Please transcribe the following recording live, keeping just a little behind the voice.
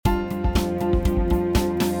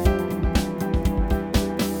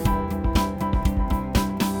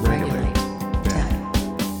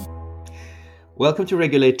Welcome to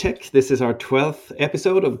Regulate Tech. This is our 12th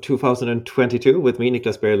episode of 2022 with me,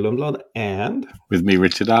 Nicklas Berild Lundblad, and with me,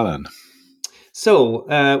 Richard Allan.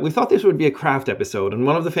 So we thought this would be a craft episode. And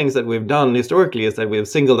one of the things that we've done historically is that we've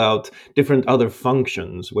singled out different other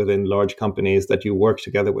functions within large companies that you work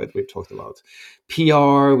together with. We've talked about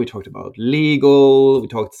PR, we talked about legal, we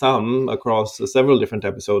talked some across several different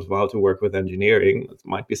episodes of how to work with engineering. It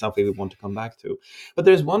might be something we want to come back to. But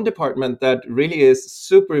there's one department that really is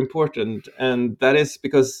super important, and that is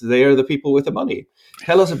because they are the people with the money.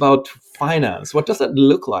 Tell us about finance. What does that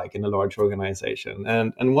look like in a large organization?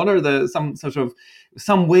 And what are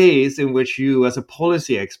some ways in which you, as a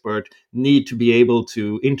policy expert, need to be able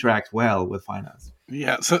to interact well with finance?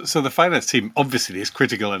 Yeah, so the finance team obviously is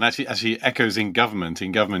critical, and actually echoes in government.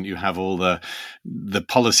 In government, you have all the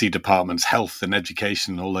policy departments, health and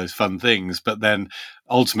education, all those fun things. But then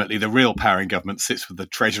ultimately, the real power in government sits with the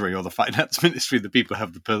Treasury or the Finance Ministry. The people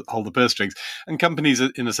have hold the purse strings, and companies,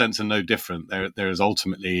 in a sense, are no different. There is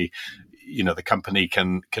ultimately, the company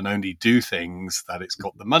can only do things that it's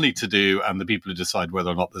got the money to do, and the people who decide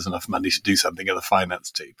whether or not there's enough money to do something are the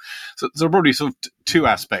finance team. So there are probably sort of two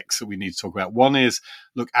aspects that we need to talk about. One is,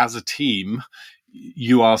 look, as a team,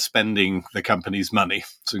 you are spending the company's money.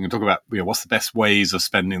 So we can talk about what's the best ways of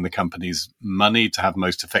spending the company's money to have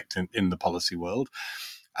most effect in the policy world.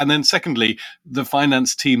 And then secondly, the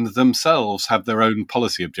finance team themselves have their own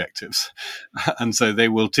policy objectives. And so they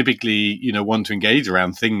will typically, want to engage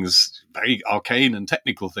around things, very arcane and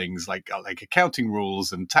technical things like accounting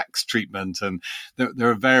rules and tax treatment. And there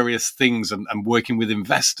are various things and working with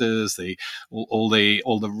investors, all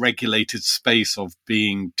the regulated space of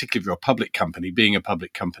being, particularly if you're a public company, being a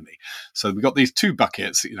public company. So we've got these two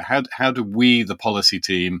buckets. How do we, the policy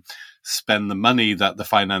team, spend the money that the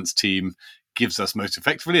finance team gives us most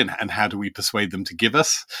effectively, and how do we persuade them to give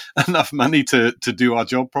us enough money to do our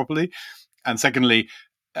job properly? And secondly,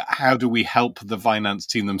 how do we help the finance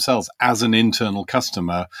team themselves as an internal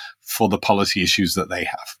customer for the policy issues that they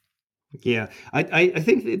have? Yeah, I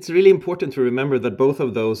think it's really important to remember that both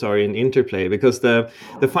of those are in interplay, because the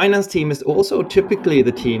finance team is also typically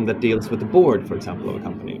the team that deals with the board, for example, of a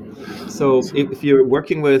company. So if you're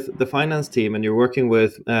working with the finance team and you're working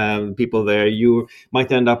with people there, you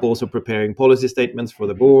might end up also preparing policy statements for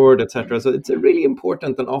the board, etc. So it's a really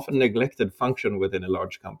important and often neglected function within a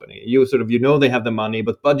large company. They have the money,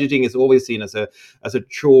 but budgeting is always seen as a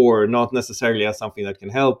chore, not necessarily as something that can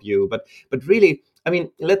help you. But really, I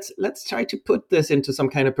mean, let's try to put this into some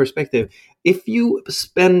kind of perspective. If you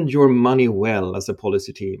spend your money well as a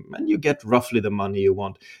policy team, and you get roughly the money you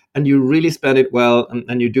want, and you really spend it well,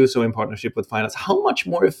 and you do so in partnership with finance, how much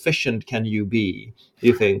more efficient can you be,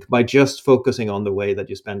 you think, by just focusing on the way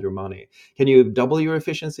that you spend your money? Can you double your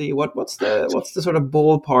efficiency? What's the sort of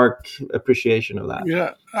ballpark appreciation of that?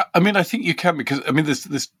 Yeah, I mean, I think you can, because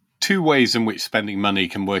there's two ways in which spending money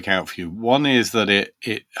can work out for you. One is that it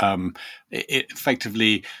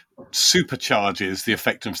effectively supercharges the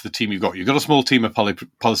effectiveness of the team you've got. You've got a small team of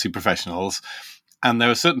policy professionals, and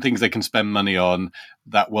there are certain things they can spend money on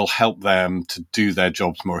that will help them to do their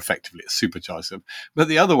jobs more effectively. It supercharges them. But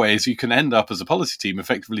the other way is you can end up as a policy team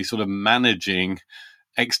effectively sort of managing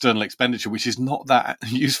external expenditure, which is not that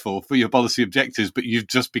useful for your policy objectives, but you've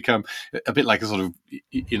just become a bit like a sort of,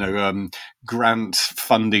 grant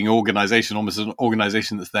funding organization, almost an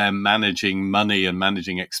organization that's there managing money and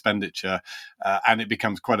managing expenditure. And it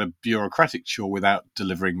becomes quite a bureaucratic chore without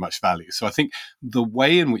delivering much value. So I think the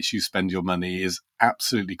way in which you spend your money is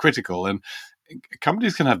absolutely critical. And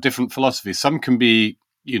companies can have different philosophies. Some can be,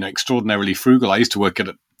 extraordinarily frugal. I used to work at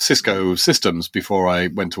Cisco Systems before I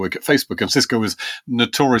went to work at Facebook, and Cisco was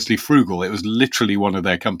notoriously frugal. It was literally one of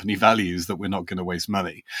their company values that we're not going to waste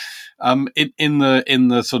money. In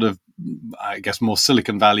the sort of, I guess, more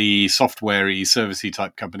Silicon Valley software-y, service-y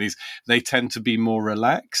type companies, they tend to be more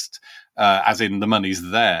relaxed, as in the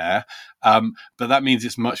money's there. But that means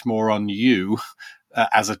it's much more on you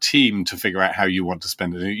as a team to figure out how you want to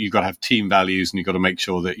spend it. You've got to have team values, and you've got to make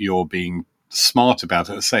sure that you're being smart about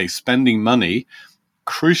it. Say, spending money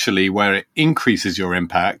crucially where it increases your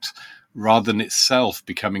impact rather than itself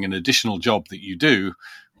becoming an additional job that you do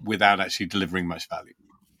without actually delivering much value.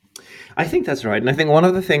 I think that's right. And I think one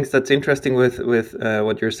of the things that's interesting with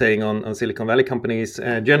what you're saying on Silicon Valley companies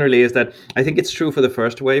generally is that I think it's true for the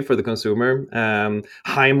first wave, for the consumer,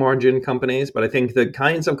 high margin companies. But I think the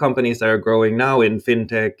kinds of companies that are growing now in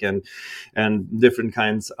fintech and different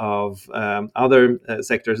kinds of other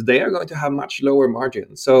sectors, they are going to have much lower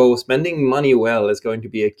margins. So spending money well is going to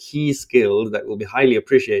be a key skill that will be highly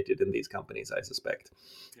appreciated in these companies, I suspect.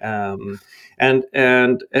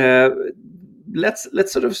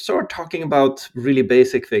 Let's sort of start talking about really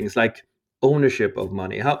basic things like ownership of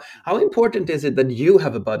money. How important is it that you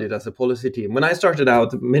have a budget as a policy team? When I started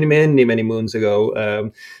out many moons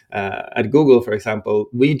ago at Google, for example,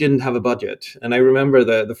 we didn't have a budget, and I remember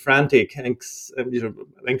the frantic,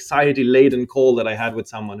 anxiety laden call that I had with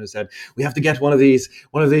someone who said, "We have to get one of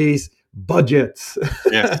these budgets."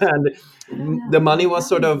 Yes. And the money was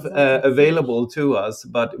sort of available to us,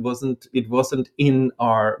 but it wasn't in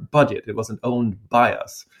our budget. It wasn't owned by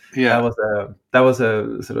us. Yeah. That was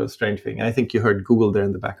a sort of strange thing. I think you heard Google there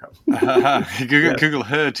in the background. Google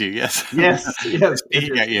heard you. Yes. Yes.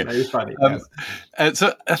 Speaking at you. Very funny. Yes.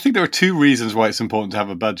 So I think there are two reasons why it's important to have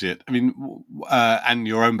a budget. I mean, and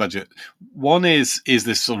your own budget. One is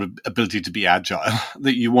this sort of ability to be agile,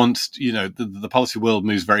 that you want. The policy world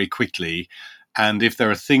moves very quickly. And if there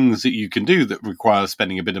are things that you can do that require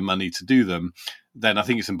spending a bit of money to do them, then I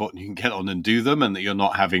think it's important you can get on and do them, and that you're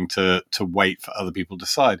not having to wait for other people to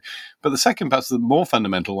decide. But the second, perhaps the more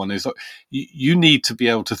fundamental one, is you need to be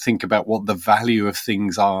able to think about what the value of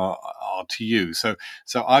things are to you. So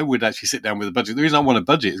I would actually sit down with a budget. The reason I want a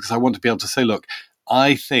budget is because I want to be able to say, look,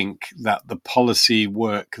 I think that the policy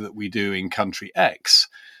work that we do in country X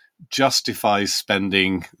justifies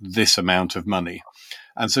spending this amount of money.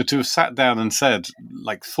 And so to have sat down and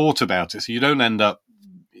thought about it, so you don't end up,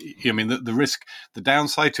 the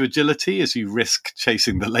downside to agility is you risk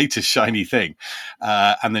chasing the latest shiny thing,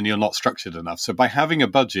 and then you're not structured enough. So by having a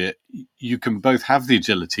budget, you can both have the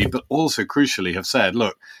agility, but also crucially have said,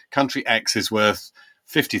 look, country X is worth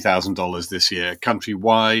 $50,000 this year. Country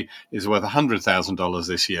Y is worth $100,000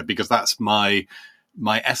 this year, because that's my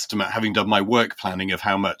estimate, having done my work planning of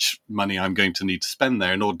how much money I'm going to need to spend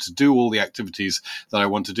there in order to do all the activities that I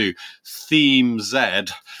want to do. Theme Z,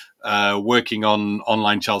 working on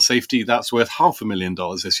online child safety, that's worth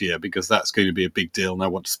 $500,000 this year, because that's going to be a big deal and I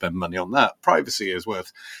want to spend money on that. Privacy is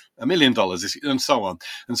worth $1 million this year, and so on.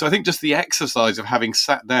 And so I think just the exercise of having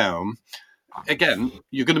sat down, again,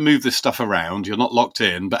 you're going to move this stuff around. You're not locked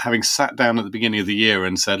in, but having sat down at the beginning of the year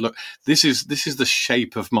and said, look, this is the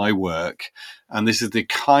shape of my work, and this is the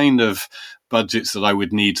kind of budgets that I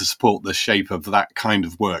would need to support the shape of that kind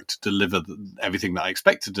of work to deliver everything that I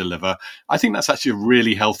expect to deliver. I think that's actually a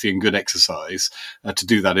really healthy and good exercise to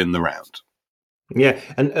do that in the round. Yeah,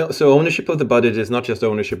 and so ownership of the budget is not just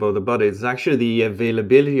ownership of the budget, it's actually the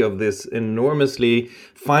availability of this enormously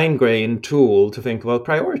fine-grained tool to think about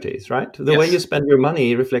priorities, right? The way you spend your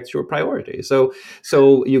money reflects your priorities.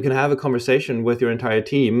 So you can have a conversation with your entire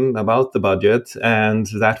team about the budget, and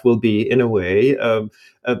that will be, in a way,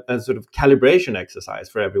 a sort of calibration exercise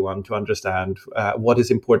for everyone to understand what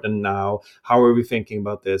is important now, how are we thinking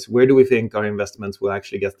about this, where do we think our investments will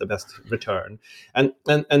actually get the best return, and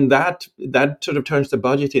that sort of turns the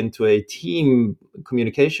budget into a team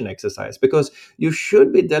communication exercise, because you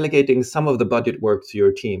should be delegating some of the budget work to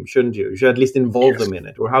your team, shouldn't you? You should at least involve them in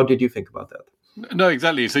it. Or how did you think about that? No,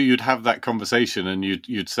 exactly. So you'd have that conversation and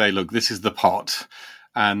you'd say, look, this is the pot,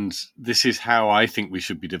 and this is how I think we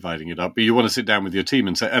should be dividing it up. But you want to sit down with your team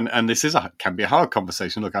and say, and this can be a hard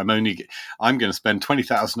conversation. Look, I'm going to spend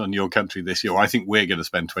 20,000 on your country this year. Or I think we're going to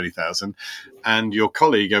spend 20,000, and your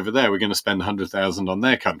colleague over there, we're going to spend 100,000 on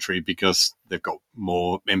their country because they've got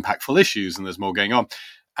more impactful issues and there's more going on.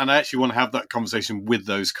 And I actually want to have that conversation with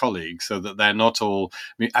those colleagues so that they're not all. I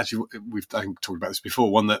mean, actually, we've talked about this before.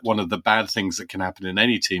 One of the bad things that can happen in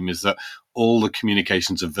any team is that all the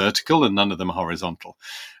communications are vertical and none of them are horizontal.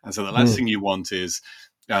 And so the last thing you want is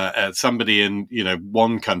somebody in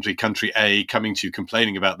one country A, coming to you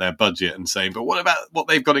complaining about their budget and saying, "But what about what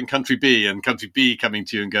they've got in country B?" And country B coming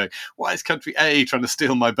to you and going, "Why is country A trying to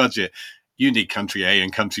steal my budget?" You need country A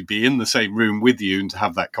and country B in the same room with you and to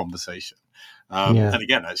have that conversation. And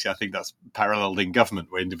again, actually, I think that's paralleled in government,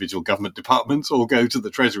 where individual government departments all go to the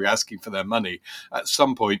Treasury asking for their money. At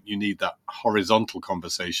some point, you need that horizontal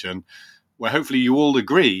conversation where hopefully you all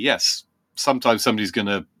agree, yes, sometimes somebody's going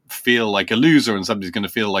to feel like a loser and somebody's going to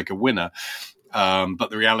feel like a winner. But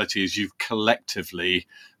the reality is you've collectively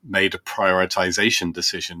made a prioritization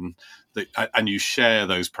decision and you share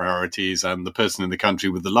those priorities, and the person in the country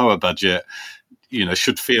with the lower budget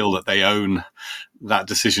should feel that they own that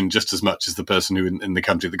decision just as much as the person who in the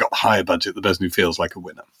country that got the higher budget, the person who feels like a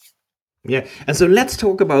winner. Yeah, and so let's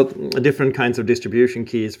talk about different kinds of distribution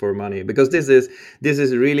keys for money, because this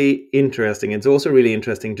is really interesting. It's also really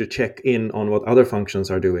interesting to check in on what other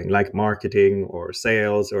functions are doing, like marketing or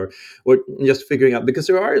sales or just figuring out, because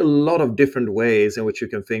there are a lot of different ways in which you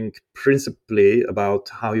can think principally about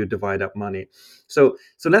how you divide up money. So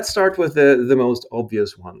let's start with the most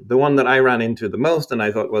obvious one, the one that I ran into the most and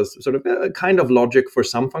I thought was sort of a kind of logic for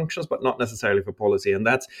some functions, but not necessarily for policy. And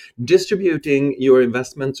that's distributing your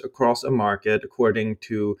investments across a a market according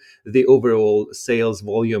to the overall sales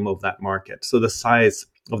volume of that market. So the size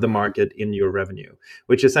of the market in your revenue,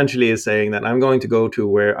 which essentially is saying that I'm going to go to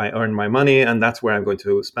where I earn my money, and that's where I'm going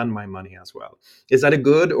to spend my money as well. Is that a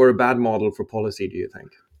good or a bad model for policy, do you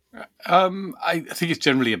think? I think it's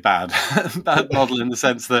generally a bad model in the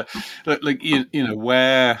sense that, like you know,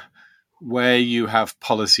 where you have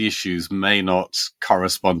policy issues may not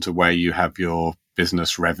correspond to where you have your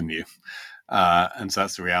business revenue. And so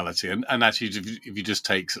that's the reality. And actually, if you just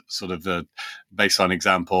take sort of the baseline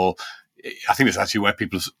example, I think it's actually where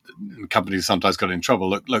companies sometimes got in trouble.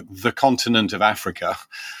 Look, the continent of Africa,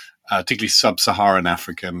 particularly sub-Saharan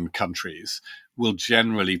African countries, will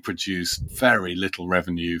generally produce very little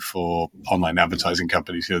revenue for online advertising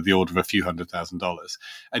companies, the order of a few $100,000.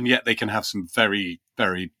 And yet they can have some very,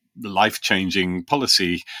 very life-changing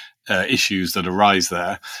policy issues that arise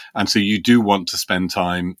there. And so you do want to spend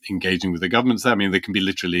time engaging with the governments there. I mean, there can be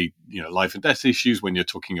literally, life and death issues when you're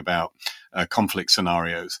talking about conflict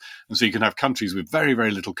scenarios. And so you can have countries with very,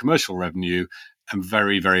 very little commercial revenue and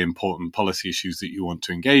very, very important policy issues that you want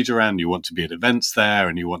to engage around. You want to be at events there,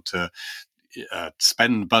 and you want to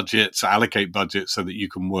spend budgets, allocate budgets so that you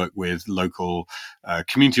can work with local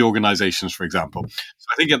community organizations, for example. So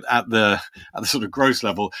I think at the sort of gross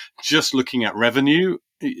level, just looking at revenue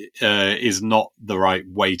is not the right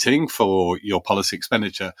weighting for your policy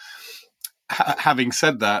expenditure. Having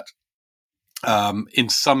said that, in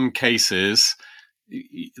some cases,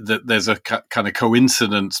 that there's a kind of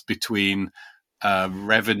coincidence between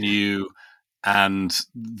revenue and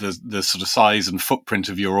the sort of size and footprint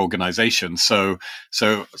of your organization. So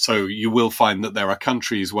you will find that there are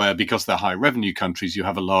countries where, because they're high revenue countries, you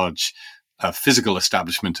have a large physical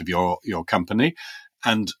establishment of your company.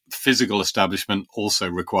 And physical establishment also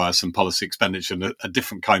requires some policy expenditure and a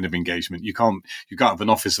different kind of engagement. You can't have an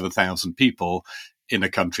office of 1,000 people in a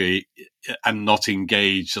country and not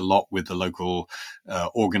engage a lot with the local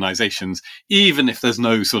organizations, even if there's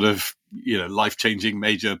no sort of life-changing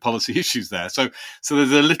major policy issues there. So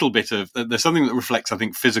there's a little bit of there's something that reflects, I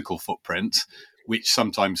think, physical footprint, which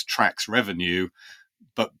sometimes tracks revenue,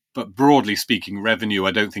 but broadly speaking, revenue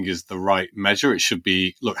I don't think is the right measure. It should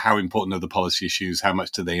be, look, how important are the policy issues? How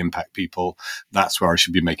much do they impact people? That's where I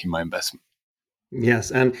should be making my investment.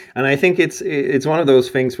 Yes, and I think it's one of those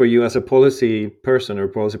things where you, as a policy person or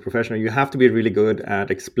policy professional, you have to be really good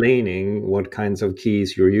at explaining what kinds of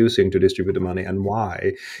keys you're using to distribute the money and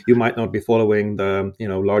why. You might not be following the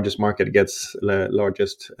largest market gets the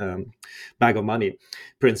largest bag of money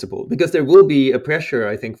principle, because there will be a pressure,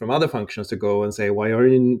 I think, from other functions to go and say, why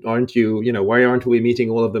aren't we meeting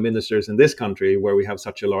all of the ministers in this country where we have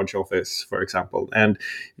such a large office, for example? And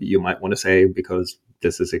you might want to say, because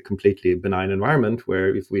this is a completely benign environment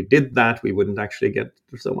where if we did that, we wouldn't actually get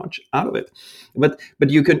so much out of it. But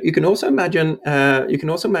you can also imagine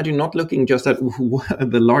not looking just at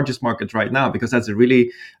the largest markets right now, because that's a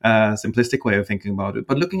really simplistic way of thinking about it,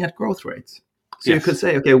 but looking at growth rates. So yes. You could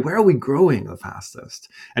say, okay, where are we growing the fastest?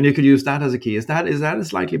 And you could use that as a key. Is that a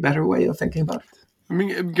slightly better way of thinking about it? I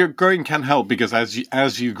mean, growing can help, because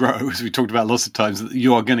as you grow, as we talked about lots of times,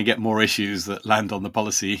 you are going to get more issues that land on the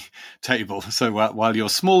policy table. So while you're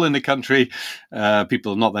small in the country,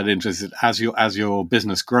 people are not that interested. As your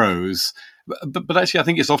business grows, but actually, I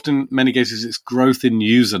think it's often, many cases, it's growth in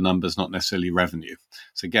user numbers, not necessarily revenue.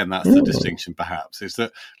 So again, that's the distinction, perhaps, is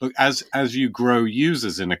that, look, as you grow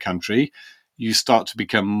users in a country, you start to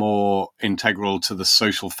become more integral to the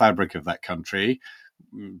social fabric of that country,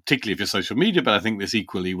 particularly if you're social media, but I think this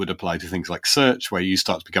equally would apply to things like search, where you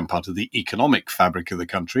start to become part of the economic fabric of the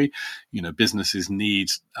country. Businesses need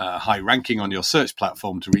high ranking on your search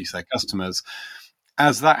platform to reach their customers.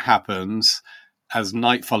 As that happens, as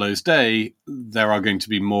night follows day, there are going to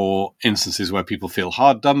be more instances where people feel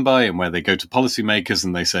hard done by, and where they go to policymakers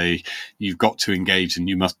and they say, you've got to engage and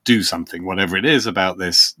you must do something, whatever it is, about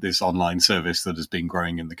this online service that has been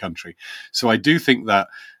growing in the country. So I do think that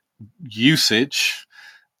usage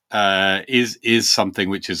is something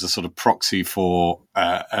which is a sort of proxy for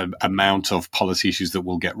an amount of policy issues that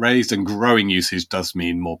will get raised, and growing usage does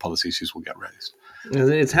mean more policy issues will get raised.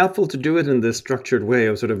 It's helpful to do it in this structured way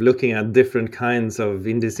of sort of looking at different kinds of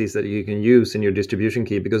indices that you can use in your distribution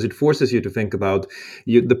key, because it forces you to think about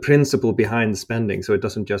the principle behind spending, so it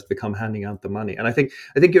doesn't just become handing out the money. And I think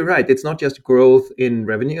you're right. It's not just growth in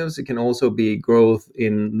revenues; it can also be growth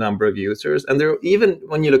in number of users. And even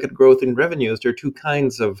when you look at growth in revenues, there are two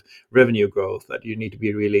kinds of revenue growth that you need to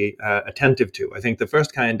be really attentive to. I think the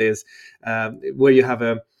first kind is where you have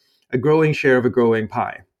a growing share of a growing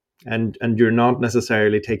pie. and you're not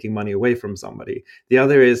necessarily taking money away from somebody. The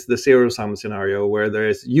other is the zero sum scenario, where there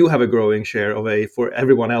is you have a growing share of a for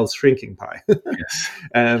everyone else shrinking pie.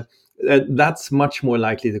 Yes. uh, that's much more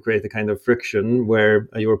likely to create the kind of friction where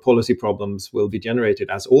your policy problems will be generated,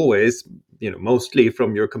 as always, mostly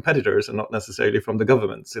from your competitors and not necessarily from the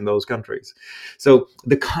governments in those countries. So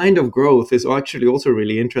the kind of growth is actually also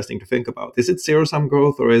really interesting to think about. Is it zero sum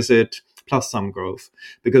growth or is it plus sum growth?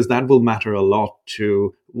 Because that will matter a lot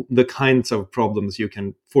to the kinds of problems you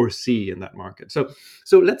can foresee in that market. So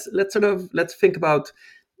let's think about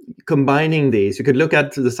combining these. You could look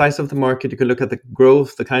at the size of the market, you could look at the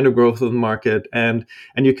growth, the kind of growth of the market, and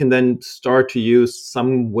you can then start to use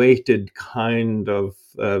some weighted kind of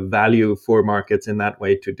value for markets in that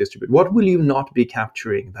way to distribute. What will you not be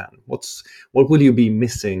capturing then? What will you be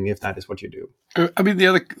missing if that is what you do? I mean,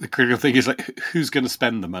 the critical thing is like who's going to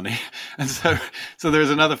spend the money, and so there is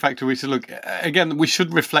another factor we should look again. We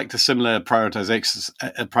should reflect a similar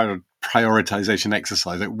prioritization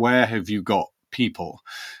exercise. Like, where have you got people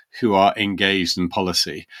who are engaged in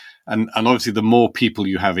policy? And obviously, the more people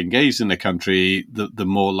you have engaged in a country, the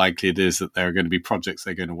more likely it is that there are going to be projects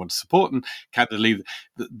they're going to want to support. And candidly,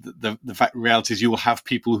 the reality is you will have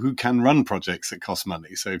people who can run projects that cost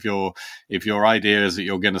money. So if your idea is that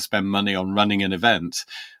you're going to spend money on running an event,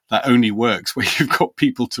 that only works where you've got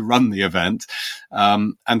people to run the event.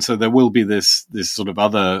 And so there will be this sort of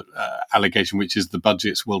other allocation, which is the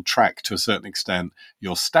budgets will track to a certain extent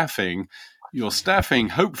your staffing. Your staffing,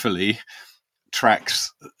 hopefully,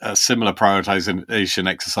 tracks a similar prioritization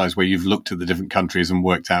exercise where you've looked at the different countries and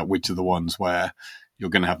worked out which are the ones where you're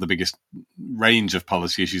going to have the biggest range of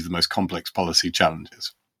policy issues, the most complex policy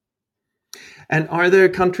challenges. And are there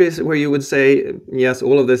countries where you would say, yes,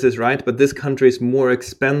 all of this is right, but this country is more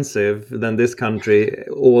expensive than this country,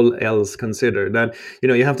 all else considered? That,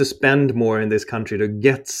 you have to spend more in this country to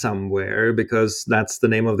get somewhere because that's the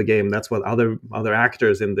name of the game. That's what other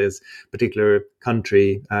actors in this particular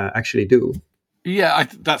country actually do. Yeah,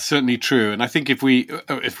 that's certainly true. And I think if we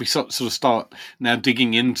sort of start now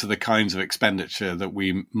digging into the kinds of expenditure that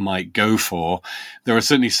we might go for, there are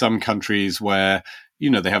certainly some countries where,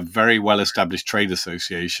 they have very well-established trade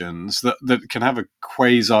associations that can have a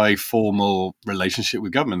quasi-formal relationship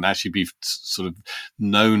with government, actually be sort of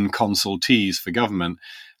known consultees for government.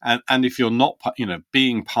 And if you're not,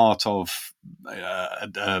 being part of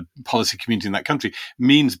a policy community in that country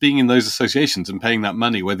means being in those associations and paying that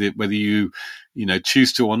money, whether you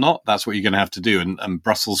choose to or not. That's what you're going to have to do. And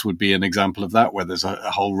Brussels would be an example of that, where there's a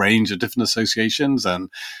whole range of different associations, and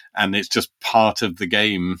it's just part of the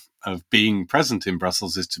game of being present in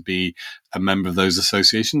Brussels is to be a member of those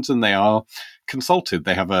associations, and they are consulted.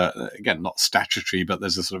 They have again, not statutory, but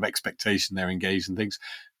there's a sort of expectation they're engaged in things.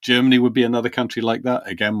 Germany would be another country like that,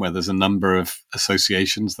 again, where there's a number of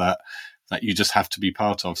associations that you just have to be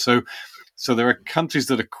part of. So there are countries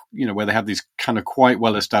that are, where they have these kind of quite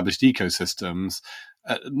well-established ecosystems,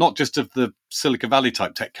 not just of the Silicon Valley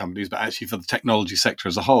type tech companies, but actually for the technology sector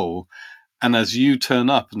as a whole. And as you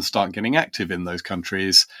turn up and start getting active in those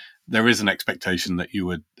countries, there is an expectation that you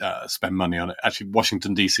would spend money on it. Actually,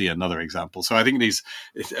 Washington, D.C., another example. So I think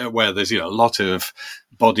where there's a lot of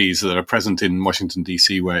bodies that are present in Washington,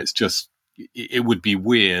 D.C., where it's just, it would be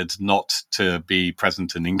weird not to be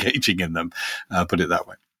present and engaging in them, put it that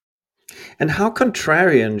way. And how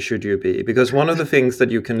contrarian should you be? Because one of the things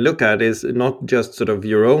that you can look at is not just sort of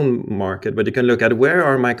your own market, but you can look at where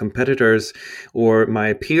are my competitors or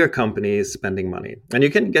my peer companies spending money. And you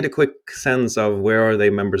can get a quick sense of where are they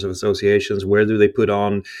members of associations, where do they put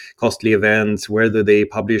on costly events, where do they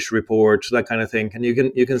publish reports, that kind of thing. And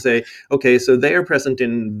you can say, okay, so they are present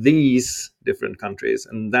in these different countries,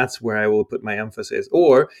 and that's where I will put my emphasis.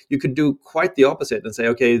 Or you could do quite the opposite and say,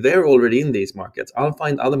 okay, they're already in these markets. I'll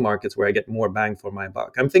find other markets where I get more bang for my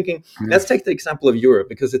buck. I'm thinking, let's take the example of Europe,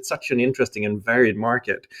 because it's such an interesting and varied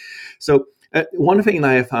market. So one thing that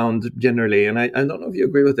I found generally, and I don't know if you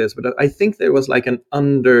agree with this, but I think there was like an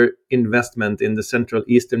underinvestment in the Central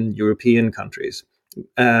Eastern European countries.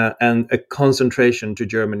 And a concentration to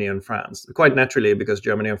Germany and France, quite naturally, because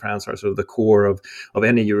Germany and France are sort of the core of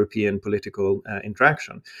any European political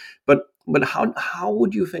interaction. But how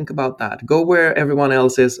would you think about that? Go where everyone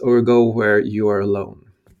else is, or go where you are alone?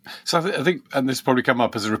 So I think, and this has probably come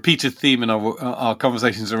up as a repeated theme in our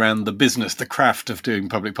conversations around the business, the craft of doing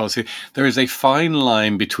public policy, there is a fine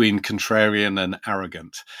line between contrarian and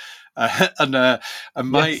arrogant. And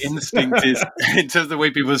my instinct is, in terms of the way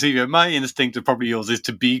people see you, my instinct, and probably yours, is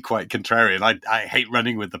to be quite contrarian. I hate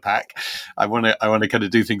running with the pack. I want to kind of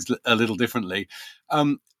do things a little differently.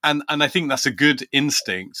 And I think that's a good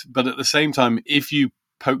instinct. But at the same time, if you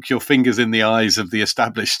poke your fingers in the eyes of the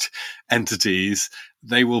established entities,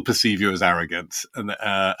 they will perceive you as arrogant.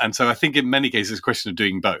 And so I think in many cases, it's a question of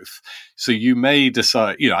doing both. So you may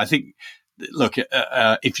decide, I think, look,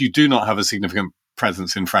 if you do not have a significant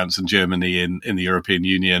presence in France and Germany in the European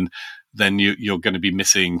Union, then you're going to be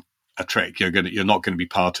missing a trick. You're not going to be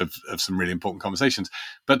part of some really important conversations.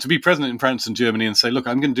 But to be present in France and Germany and say, look,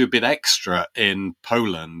 I'm going to do a bit extra in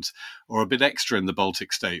Poland or a bit extra in the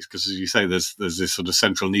Baltic states, because as you say, there's this sort of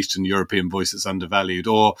Central and Eastern European voice that's undervalued.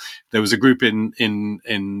 Or there was a group in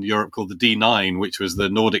Europe called the D9, which was the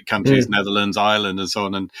Nordic countries, Netherlands, Ireland, and so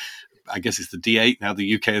on. And I guess it's the D8 now.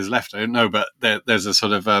 The UK has left. I don't know, but there's a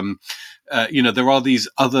sort of there are these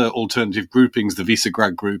other alternative groupings, the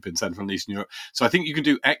Visegrad group in Central and Eastern Europe. So I think you can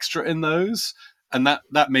do extra in those, and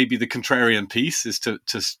that may be the contrarian piece, is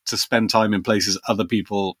to spend time in places other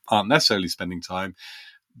people aren't necessarily spending time.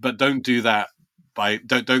 But don't do that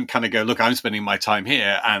don't kind of go, look, I'm spending my time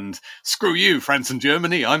here, and screw you, France and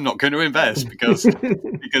Germany, I'm not going to invest because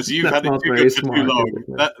you've had it too good for too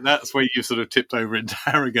long. That's where you sort of tipped over into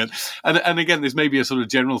arrogant. And again, there's maybe a sort of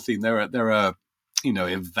general theme. There are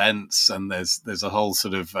events, and there's a whole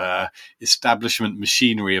sort of establishment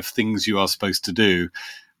machinery of things you are supposed to do.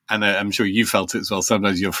 And I'm sure you felt it as well.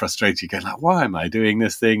 Sometimes you're frustrated, going like, why am I doing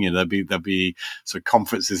this thing? There'll be sort of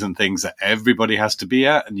conferences and things that everybody has to be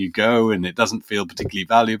at, and you go and it doesn't feel particularly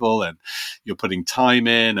valuable, and you're putting time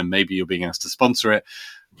in, and maybe you're being asked to sponsor it.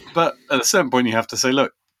 But at a certain point you have to say,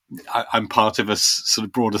 look, I'm part of a sort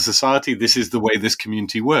of broader society. This is the way this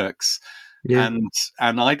community works. Yeah.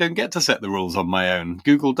 And I don't get to set the rules on my own.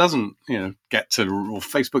 Google doesn't, get to, or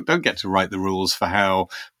Facebook don't get to write the rules for how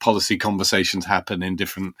policy conversations happen in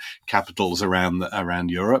different capitals around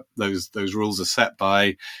Europe. Those rules are set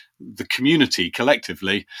by the community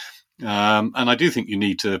collectively. And I do think you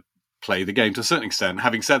need to play the game to a certain extent.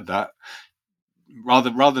 Having said that, rather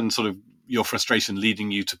than sort of your frustration leading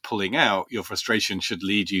you to pulling out, your frustration should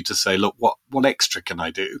lead you to say, look, what extra can I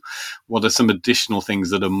do? What are some additional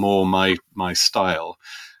things that are more my style?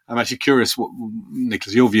 I'm actually curious,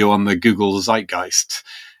 Nicklas, your view on the Google Zeitgeist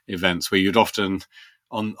events, where you'd often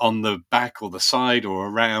on the back or the side or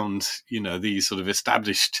around, these sort of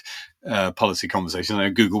established policy conversations. I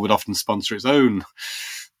know Google would often sponsor its own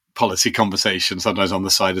policy conversation, sometimes on the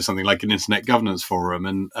side of something like an internet governance forum,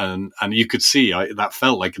 and you could see that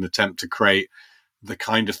felt like an attempt to create the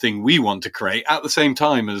kind of thing we want to create at the same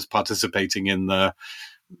time as participating in the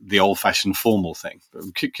old-fashioned formal thing.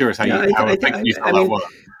 I'm curious how you thought that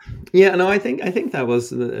worked. Yeah, no, I think that was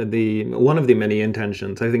the one of the many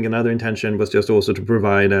intentions. I think another intention was just also to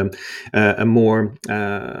provide a more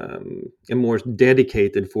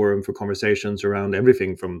dedicated forum for conversations around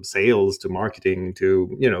everything from sales to marketing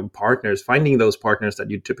to partners, finding those partners that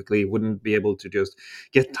you typically wouldn't be able to just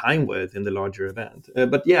get time with in the larger event.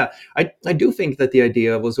 But yeah, I do think that the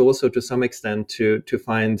idea was also to some extent to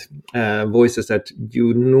find voices that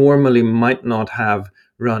you normally might not have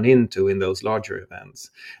run into in those larger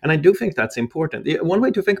events. And I do think that's important. One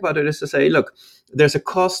way to think about it is to say, look, there's a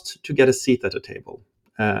cost to get a seat at a table.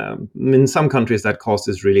 In some countries, that cost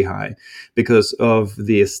is really high because of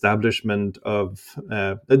the establishment of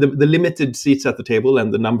the limited seats at the table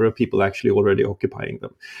and the number of people actually already occupying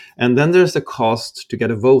them. And then there's the cost to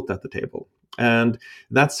get a vote at the table. And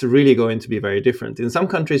that's really going to be very different. In some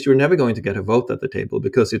countries, you're never going to get a vote at the table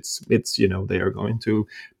because it's they are going to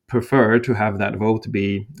prefer to have that vote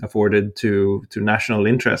be afforded to national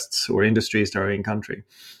interests or industries that are in country.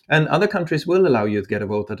 And other countries will allow you to get a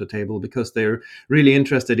vote at the table because they're really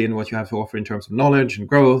interested in what you have to offer in terms of knowledge and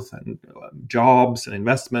growth and jobs and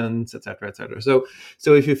investments, et cetera, et cetera. So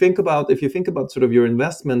if you think about sort of your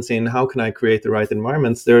investments in how can I create the right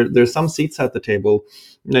environments, there's some seats at the table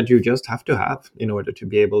that you just have to have in order to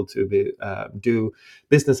be able to do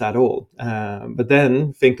business at all. But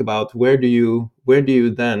then think about where do you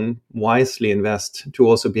then wisely invest to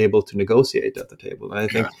also be able to negotiate at the table. And I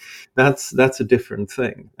think that's a different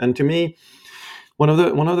thing. And to me, one of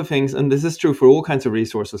the things, and this is true for all kinds of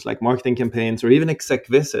resources like marketing campaigns or even executive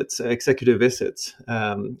visits.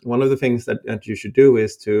 One of the things that you should do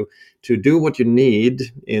is to do what you need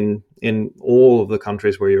in all of the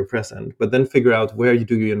countries where you're present, but then figure out where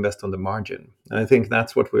you invest on the margin. And I think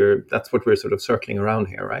that's what we're sort of circling around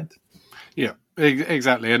here, right? Yeah,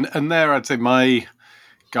 exactly. And there, I'd say my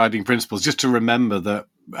guiding principle is just to remember that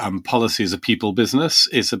policy is a people business.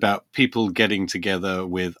 It's about people getting together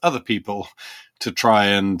with other people to try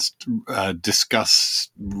and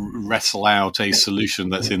wrestle out a solution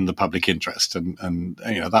that's in the public interest, and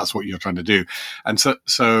that's what you're trying to do. And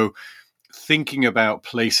so thinking about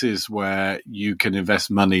places where you can invest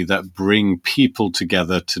money that bring people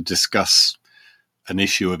together to discuss an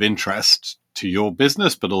issue of interest to your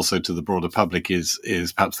business, but also to the broader public is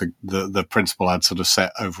perhaps the principle I'd sort of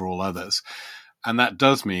set over all others. And that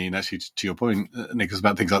does mean, actually, to your point, Nicklas,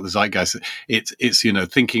 about things like the zeitgeist,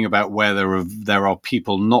 it's thinking about where there are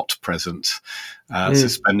people not present, so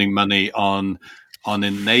spending money on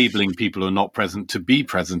enabling people who are not present to be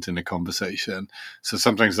present in a conversation. So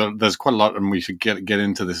sometimes there's quite a lot, and we should get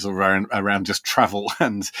into this around just travel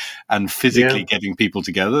and physically getting people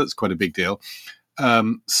together. It's quite a big deal.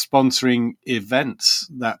 Sponsoring events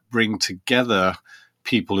that bring together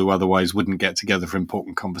people who otherwise wouldn't get together for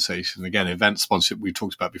important conversation. Again, event sponsorship we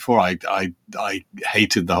talked about before. I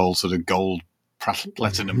hated the whole sort of gold,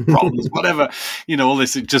 platinum, bronze, whatever, all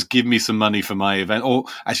this. Just give me some money for my event. Or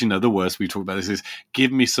actually, no, the worst we talked about this is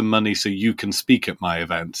give me some money so you can speak at my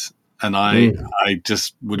event. And I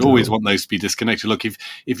just would always want those to be disconnected. Look,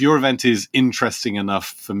 if your event is interesting enough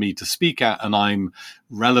for me to speak at, and I'm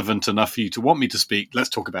relevant enough for you to want me to speak, let's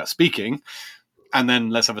talk about speaking. And then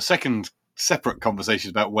let's have a second separate conversation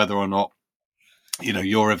about whether or not,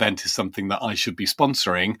 your event is something that I should be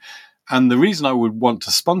sponsoring. And the reason I would want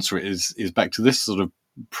to sponsor it is back to this sort of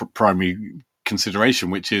primary consideration,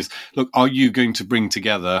 which is, look, are you going to bring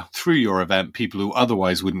together through your event people who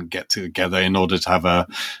otherwise wouldn't get together in order to have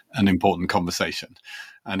an important conversation?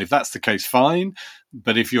 And if that's the case, fine.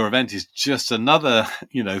 But if your event is just another,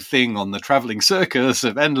 thing on the traveling circus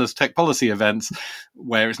of endless tech policy events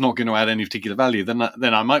where it's not going to add any particular value, then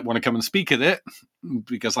I might want to come and speak at it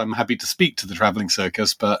because I'm happy to speak to the traveling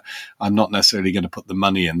circus, but I'm not necessarily going to put the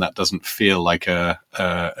money in. That doesn't feel like a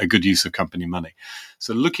good use of company money.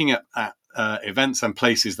 So looking at events and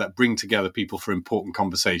places that bring together people for important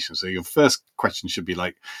conversations. So your first question should be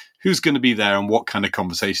like, who's going to be there and what kind of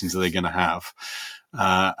conversations are they going to have?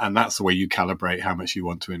 And that's the way you calibrate how much you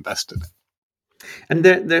want to invest in it. And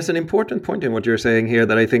there's an important point in what you're saying here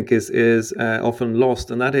that I think is often lost,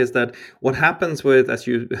 and that is that what happens with, as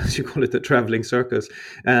you call it, the traveling circus,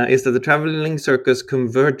 is that the traveling circus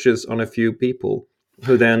converges on a few people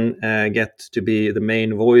who then get to be the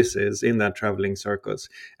main voices in that traveling circus.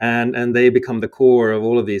 And they become the core of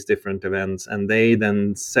all of these different events, and they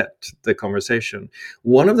then set the conversation.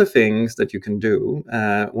 One of the things that you can do,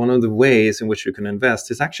 one of the ways in which you can invest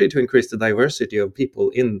is actually to increase the diversity of people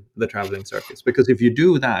in the traveling circus. Because if you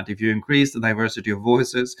do that, if you increase the diversity of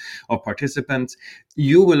voices, of participants,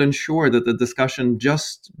 you will ensure that the discussion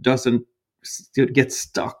just doesn't get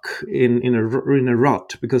stuck in a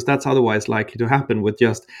rut, because that's otherwise likely to happen with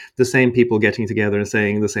just the same people getting together and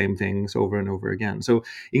saying the same things over and over again. So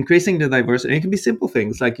increasing the diversity, it can be simple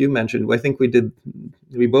things like you mentioned. I think we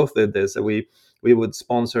both did this. We would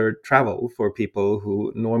sponsor travel for people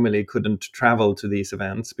who normally couldn't travel to these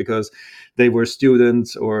events because they were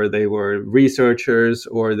students or they were researchers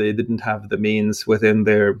or they didn't have the means within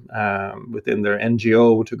their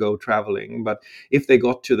NGO to go traveling. But if they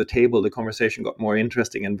got to the table, the conversation got more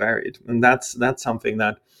interesting and varied. And that's something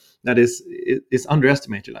that is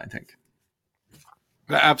underestimated, I think.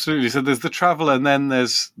 Absolutely. So there's the travel, and then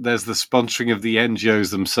there's the sponsoring of the NGOs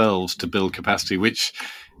themselves to build capacity, which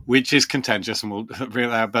is contentious, and we'll bring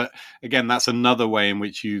that out. But again, that's another way in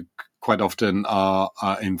which you quite often are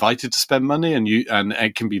invited to spend money, and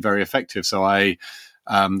it can be very effective. So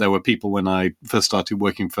there were people when I first started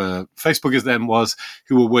working for Facebook as then was,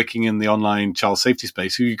 who were working in the online child safety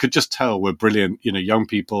space, who you could just tell were brilliant, young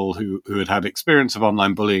people who had experience of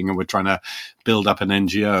online bullying and were trying to build up an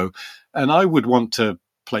NGO. And I would want to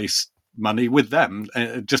place money with them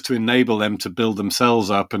just to enable them to build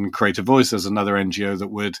themselves up and create a voice as another NGO that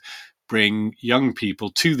would bring young people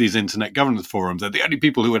to these internet governance forums. They're the only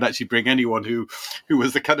people who would actually bring anyone who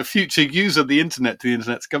was the kind of future user of the internet to the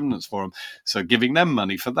internet's governance forum. So giving them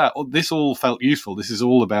money for that. This all felt useful. This is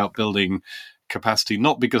all about building capacity,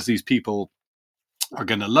 not because these people are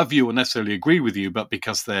going to love you or necessarily agree with you, but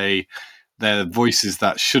because they're voices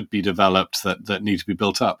that should be developed, that need to be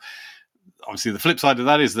built up. Obviously, the flip side of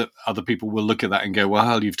that is that other people will look at that and go,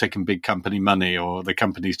 well, you've taken big company money, or the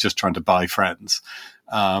company's just trying to buy friends.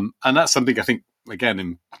 And that's something I think, again,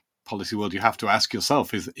 in policy world, you have to ask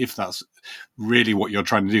yourself is if that's really what you're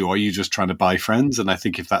trying to do. Are you just trying to buy friends? And I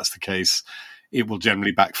think if that's the case, it will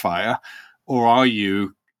generally backfire. Or are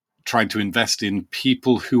you trying to invest in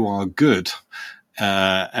people who are good?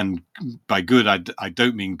 And by good, I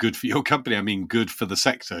don't mean good for your company. I mean good for the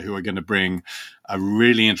sector, who are going to bring a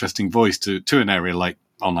really interesting voice to an area like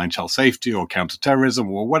online child safety or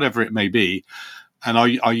counterterrorism or whatever it may be. And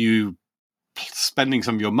are you spending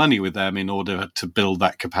some of your money with them in order to build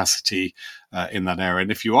that capacity in that area?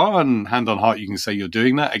 And if you are, and hand on heart, you can say you're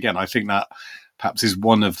doing that. Again, I think that perhaps is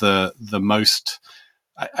one of the most,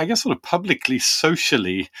 I guess, sort of publicly,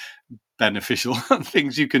 socially beneficial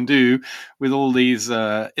things you can do with all these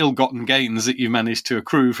ill-gotten gains that you managed to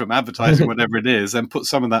accrue from advertising, whatever it is, and put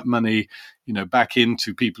some of that money, back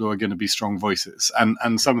into people who are going to be strong voices.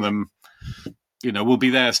 And some of them, will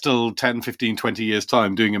be there still 10, 15, 20 years'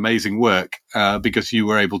 time doing amazing work because you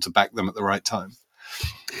were able to back them at the right time.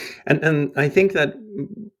 And I think that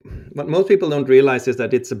what most people don't realize is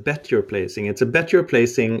that it's a bet you're placing. It's a bet you're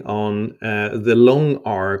placing on the long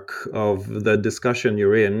arc of the discussion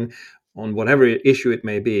you're in, on whatever issue it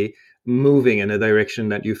may be, moving in a direction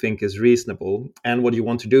that you think is reasonable. And what you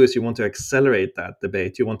want to do is you want to accelerate that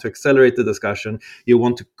debate. You want to accelerate the discussion. You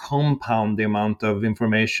want to compound the amount of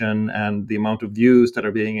information and the amount of views that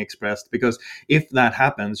are being expressed. Because if that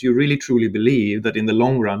happens, you really truly believe that in the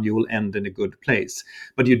long run, you will end in a good place.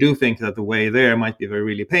 But you do think that the way there might be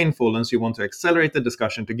really painful. And so you want to accelerate the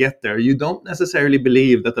discussion to get there. You don't necessarily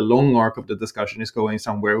believe that the long arc of the discussion is going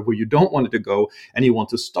somewhere where you don't want it to go, and you want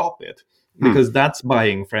to stop it. Because that's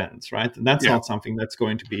buying friends, right? That's not something that's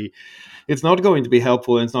going to be. It's not going to be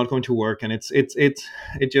helpful, and it's not going to work. And it's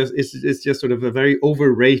just sort of a very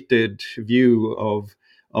overrated view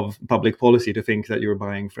of public policy to think that you're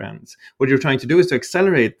buying friends. What you're trying to do is to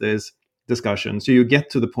accelerate this discussion, so you get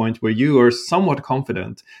to the point where you are somewhat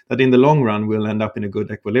confident that in the long run we'll end up in a good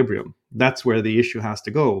equilibrium. That's where the issue has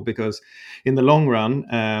to go, because in the long run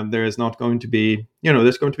there is not going to be,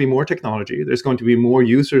 there's going to be more technology, there's going to be more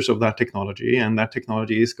users of that technology, and that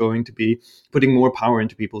technology is going to be putting more power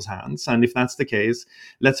into people's hands. And if that's the case,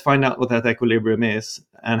 let's find out what that equilibrium is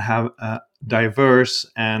and have a diverse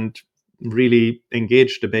and really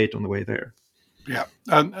engaged debate on the way there. Yeah,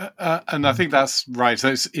 and I think that's right.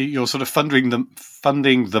 So you're sort of funding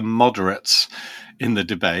the moderates in the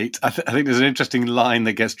debate. I think there's an interesting line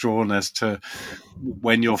that gets drawn as to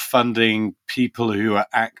when you're funding people who are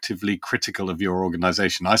actively critical of your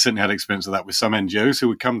organization. I certainly had experience of that with some NGOs who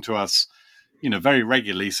would come to us, very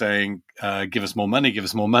regularly saying, give us more money, give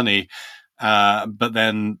us more money. But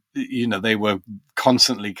then, they were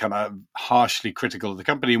constantly kind of harshly critical of the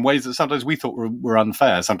company in ways that sometimes we thought were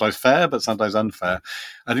unfair, sometimes fair, but sometimes unfair.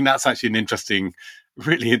 I think that's actually an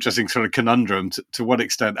really interesting sort of conundrum to what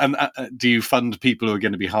extent. And do you fund people who are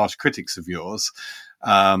going to be harsh critics of yours,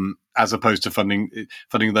 as opposed to funding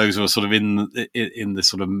those who are sort of in the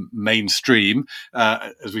sort of mainstream?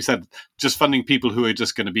 As we said, just funding people who are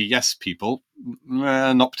just going to be yes people,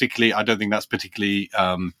 not particularly. I don't think that's particularly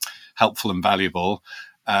helpful and valuable.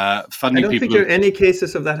 I don't think there are any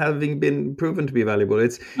cases of that having been proven to be valuable.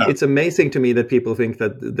 It's amazing to me that people think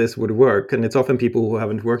that this would work, and it's often people who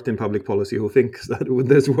haven't worked in public policy who think that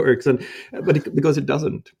this works, because it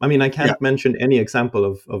doesn't. I mean, I can't mention any example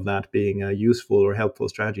of that being a useful or helpful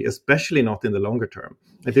strategy, especially not in the longer term.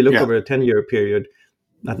 If you look over a 10-year period,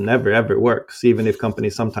 that never ever works, even if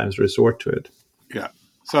companies sometimes resort to it. Yeah.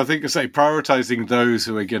 So I think, prioritizing those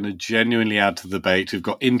who are going to genuinely add to the debate, who've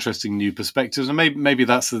got interesting new perspectives, and maybe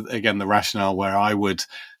that's again the rationale where I would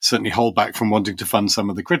certainly hold back from wanting to fund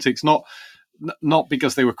some of the critics, not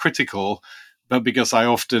because they were critical, but because I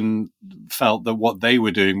often felt that what they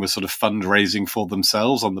were doing was sort of fundraising for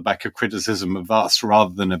themselves on the back of criticism of us,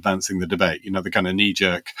 rather than advancing the debate. The kind of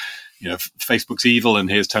knee-jerk, Facebook's evil, and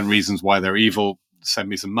here's 10 reasons why they're evil, send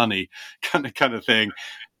me some money kind of thing.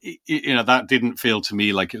 That didn't feel to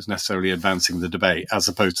me like it was necessarily advancing the debate, as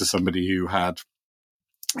opposed to somebody who had,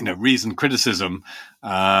 reasoned criticism,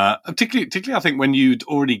 particularly I think when you'd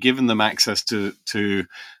already given them access to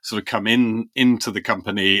sort of come into the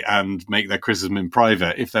company and make their criticism in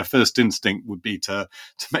private. If their first instinct would be to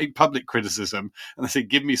make public criticism, and they say,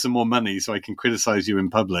 give me some more money so I can criticize you in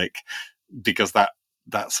public, because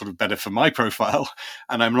that's sort of better for my profile,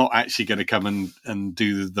 and I'm not actually going to come and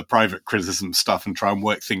do the private criticism stuff and try and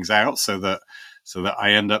work things out so that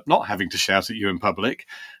I end up not having to shout at you in public.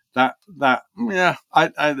 That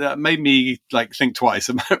made me think twice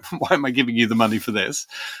about why am I giving you the money for this?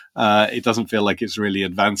 It doesn't feel like it's really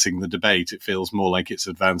advancing the debate. It feels more like it's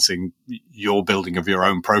advancing your building of your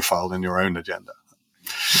own profile and your own agenda.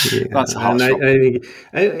 Yeah, that's harsh.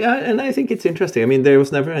 And I think it's interesting. I mean, there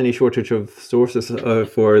was never any shortage of sources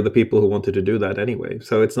for the people who wanted to do that anyway.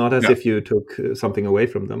 So it's not as if you took something away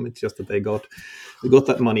from them. It's just that they got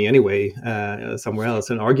that money anyway somewhere else,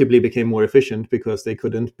 and arguably became more efficient because they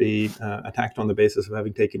couldn't be attacked on the basis of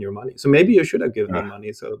having taken your money. So maybe you should have given them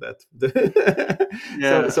money so that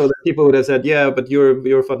so that people would have said, yeah, but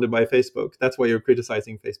you're funded by Facebook. That's why you're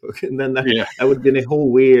criticizing Facebook. And then that would be a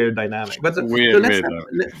whole weird dynamic. But let's have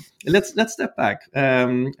let's step back,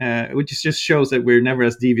 which just shows that we're never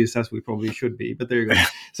as devious as we probably should be. But there you go.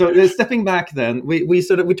 So stepping back, then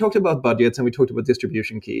we talked about budgets and we talked about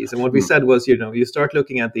distribution keys, and what we said was, you start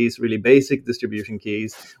looking at these really basic distribution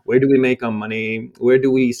keys. Where do we make our money? Where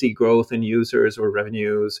do we see growth in users or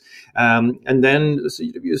revenues? And then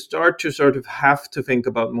you start to sort of have to think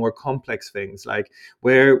about more complex things, like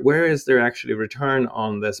where is there actually return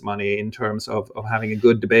on this money in terms of having a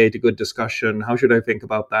good debate, a good discussion? How should I think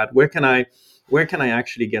about that? Where can I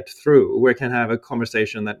actually get through? Where can I have a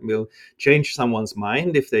conversation that will change someone's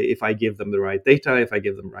mind if I give them the right data, if I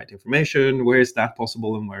give them the right information? Where is that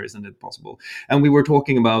possible and where isn't it possible? And we were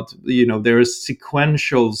talking about, there is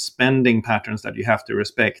sequential spending patterns that you have to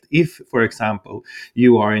respect. If, for example,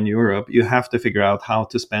 you are in Europe, you have to figure out how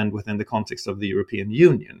to spend within the context of the European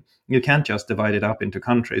Union. You can't just divide it up into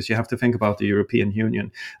countries. You have to think about the European Union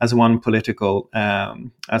as one political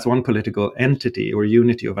entity or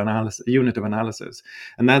unit of analysis,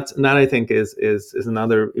 and that I think is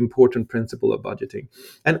another important principle of budgeting.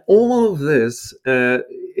 And all of this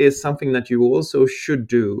is something that you also should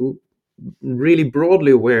do, really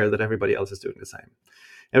broadly aware that everybody else is doing the same.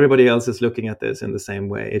 Everybody else is looking at this in the same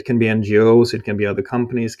way. It can be NGOs, it can be other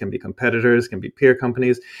companies, can be competitors, can be peer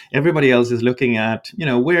companies. Everybody else is looking at,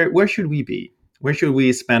 where should we be? Where should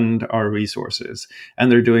we spend our resources? And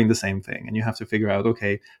they're doing the same thing. And you have to figure out,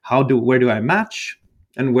 okay, where do I match?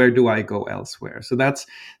 And where do I go elsewhere? So that's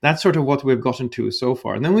sort of what we've gotten to so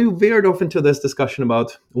far. And then we veered off into this discussion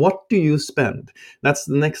about what do you spend? That's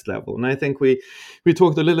the next level. And I think we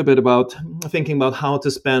talked a little bit about thinking about how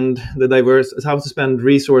to spend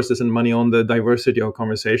resources and money on the diversity of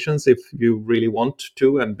conversations if you really want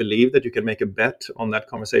to and believe that you can make a bet on that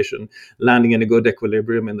conversation landing in a good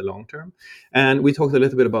equilibrium in the long term. And we talked a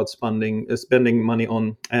little bit about spending money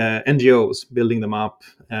on NGOs, building them up,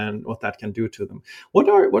 and what that can do to them. What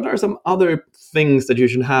are some other things that you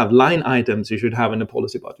should have, line items you should have in a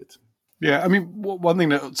policy budget? Yeah, I mean, one thing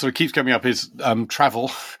that sort of keeps coming up is travel.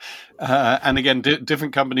 And again,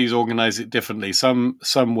 different companies organize it differently. Some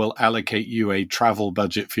will allocate you a travel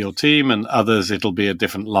budget for your team, and others it'll be a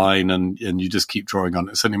different line, and you just keep drawing on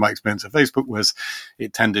it. Certainly my experience at Facebook was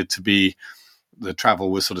it tended to be the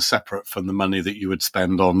travel was sort of separate from the money that you would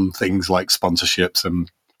spend on things like sponsorships and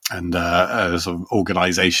sort of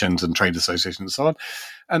organizations and trade associations and so on.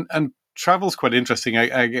 And travel's quite interesting.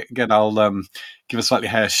 Again, I'll give a slightly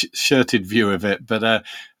hair-shirted view of it, but a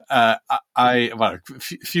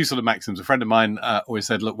few sort of maxims. A friend of mine always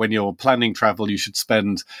said, look, when you're planning travel, you should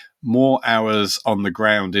spend more hours on the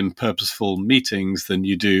ground in purposeful meetings than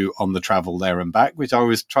you do on the travel there and back, which I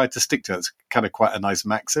always try to stick to. It's kind of quite a nice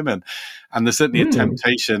maxim. And there's certainly a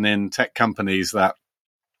temptation in tech companies that,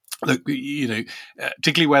 look,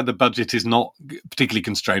 particularly where the budget is not particularly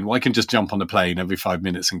constrained, well, I can just jump on a plane every 5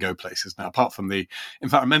 minutes and go places. Now, apart from the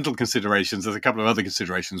environmental considerations, there's a couple of other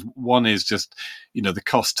considerations. One is just, the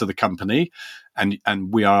cost to the company. And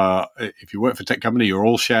we are, if you work for a tech company, you're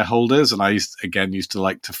all shareholders. And I used to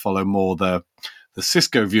like to follow more the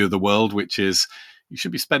Cisco view of the world, which is, you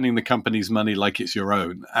should be spending the company's money like it's your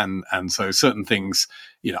own. And so certain things,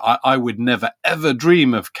 I would never, ever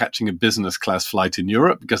dream of catching a business class flight in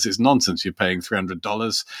Europe because it's nonsense. You're paying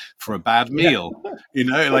 $300 for a bad meal,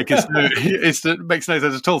 it makes no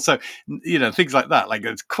sense at all. So, things like that, like,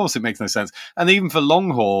 of course it makes no sense. And even for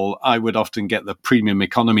long haul, I would often get the premium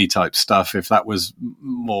economy type stuff if that was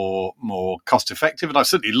more cost effective. And I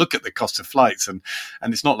certainly look at the cost of flights and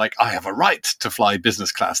it's not like I have a right to fly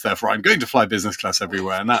business class, therefore I'm going to fly business class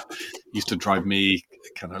everywhere. And that used to drive me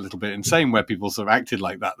kind of a little bit insane where people sort of acted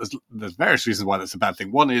like that. There's various reasons why that's a bad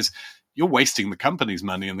thing. One is you're wasting the company's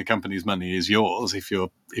money, and the company's money is yours if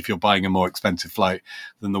you're buying a more expensive flight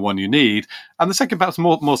than the one you need. And the second, perhaps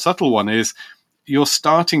more subtle one, is you're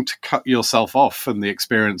starting to cut yourself off from the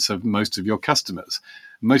experience of most of your customers.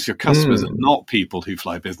 Most of your customers are not people who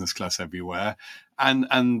fly business class everywhere.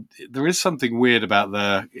 And there is something weird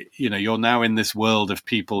about you're now in this world of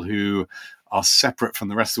people who are separate from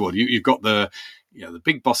the rest of the world. You've got the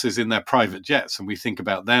big bosses in their private jets, and we think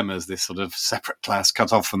about them as this sort of separate class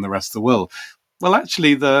cut off from the rest of the world. Well,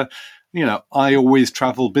 actually, I always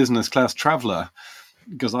travel business class traveler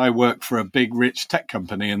because I work for a big, rich tech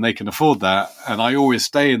company and they can afford that. And I always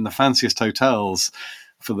stay in the fanciest hotels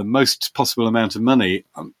for the most possible amount of money.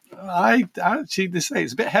 I actually say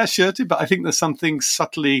it's a bit hair-shirted, but I think there's something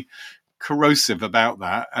subtly corrosive about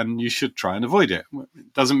that, and you should try and avoid it.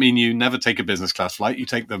 It doesn't mean you never take a business class flight. You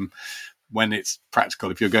take them when it's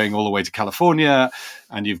practical. If you're going all the way to California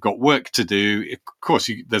and you've got work to do, of course,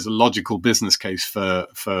 there's a logical business case for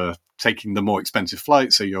taking the more expensive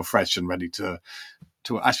flight, so you're fresh and ready to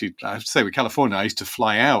actually, I have to say, with California, I used to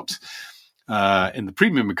fly out in the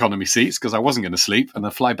premium economy seats because I wasn't going to sleep, and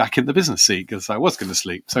then fly back in the business seat because I was going to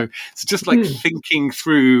sleep. So it's just like thinking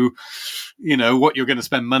through, what you're going to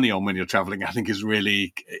spend money on when you're traveling, I think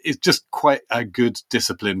it's just quite a good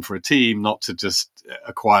discipline for a team, not to just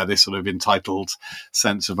acquire this sort of entitled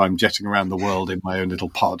sense of I'm jetting around the world in my own little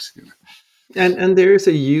pod. And there is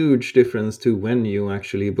a huge difference to when you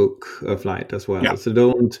actually book a flight as well. Yeah. So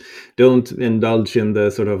don't indulge in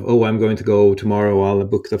the sort of, I'm going to go tomorrow, I'll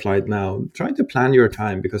book the flight now. Try to plan your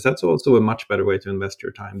time, because that's also a much better way to invest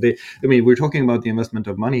your time. We're talking about the investment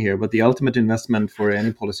of money here, but the ultimate investment for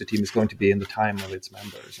any policy team is going to be in the time of its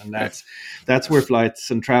members. And that's where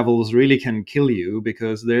flights and travels really can kill you,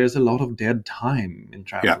 because there's a lot of dead time in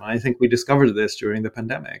travel. Yeah. And I think we discovered this during the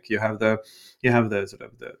pandemic. You have the sort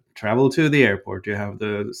of the travel to the airport, you have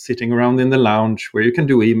the sitting around in the lounge where you can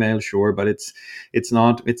do email, sure, but it's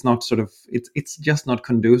just not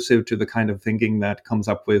conducive to the kind of thinking that comes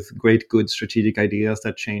up with great, good strategic ideas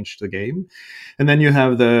that change the game. And then you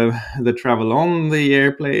have the travel on the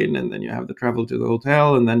airplane, and then you have the travel to the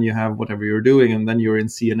hotel, and then you have whatever you're doing, and then you're in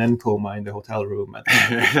CNN coma in the hotel room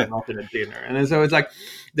at not in a dinner. And so it's like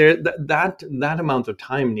that amount of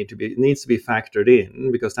time needs to be factored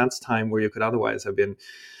in, because that's time where you could otherwise have been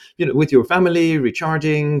with your family,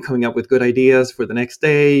 recharging, coming up with good ideas for the next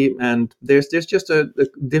day. And there's just a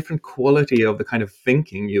different quality of the kind of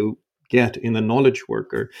thinking you get in a knowledge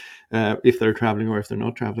worker, if they're traveling or if they're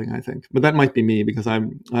not traveling, I think. But that might be me, because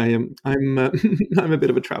I'm I'm a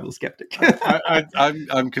bit of a travel skeptic.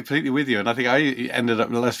 I'm completely with you, and I think I ended up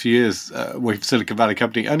in the last few years with Silicon Valley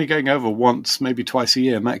company only going over once, maybe twice a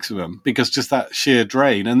year maximum, because just that sheer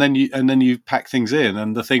drain. And then you pack things in,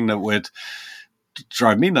 and the thing that would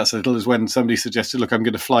drive me nuts a little is when somebody suggested, look, I'm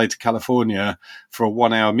going to fly to California for a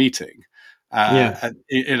 1 hour meeting. And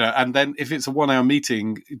then if it's a 1 hour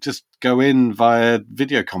meeting, just go in via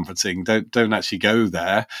video conferencing. Don't actually go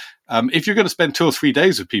there. If you're going to spend 2 or 3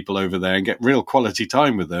 days with people over there and get real quality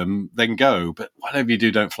time with them, then go. But whatever you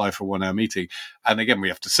do, don't fly for a 1 hour meeting. And again, we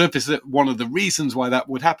have to surface it. One of the reasons why that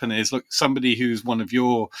would happen is, look, somebody who's one of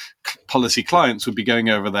your policy clients would be going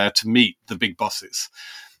over there to meet the big bosses.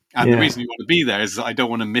 And the reason you want to be there is that I don't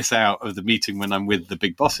want to miss out of the meeting when I'm with the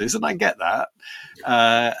big bosses. And I get that.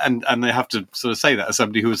 And they have to sort of say that as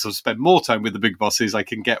somebody who would sort of spend more time with the big bosses. I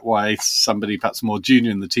can get why somebody perhaps more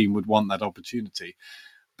junior in the team would want that opportunity.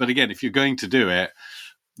 But again, if you're going to do it,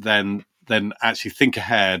 then actually think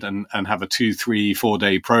ahead and have a 2, 3, 4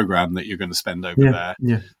 day program that you're going to spend over there.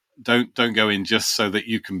 Yeah. Don't go in just so that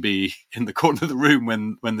you can be in the corner of the room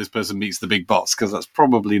when this person meets the big boss, because that's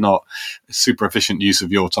probably not a super efficient use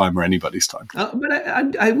of your time or anybody's time. But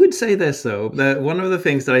I would say this, though, that one of the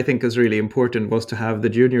things that I think is really important was to have the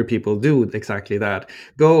junior people do exactly that.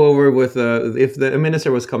 Go over with, if the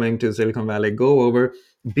minister was coming to Silicon Valley, go over,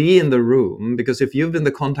 be in the room, because if you've been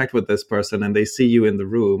in contact with this person and they see you in the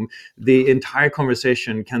room, the entire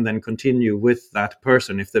conversation can then continue with that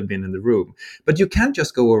person if they've been in the room. But you can't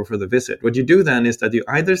just go over for the visit. What you do then is that you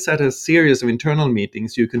either set a series of internal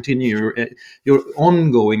meetings, you continue your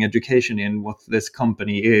ongoing education in what this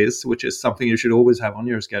company is, which is something you should always have on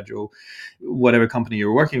your schedule, whatever company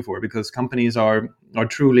you're working for, because companies are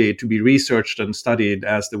truly to be researched and studied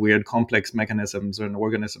as the weird complex mechanisms and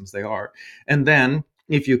organisms they are. And then,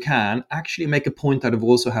 if you can, actually make a point out of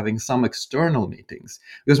also having some external meetings.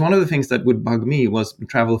 Because one of the things that would bug me was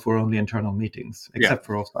travel for only internal meetings, except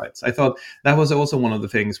for offsites. I thought that was also one of the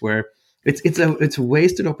things where it's a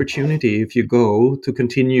wasted opportunity if you go to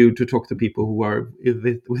continue to talk to people who are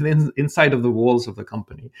inside of the walls of the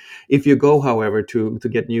company. If you go, however, to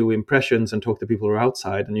get new impressions and talk to people who are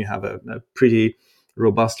outside, and you have a pretty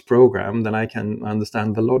robust program, then I can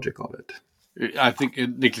understand the logic of it. I think,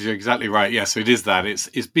 Nicklas, you're exactly right. Yeah, so it is that.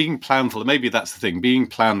 It's being planful. Maybe that's the thing, being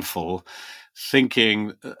planful,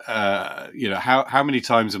 thinking, how many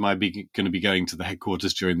times am I going to be going to the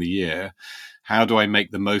headquarters during the year? How do I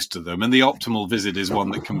make the most of them? And the optimal visit is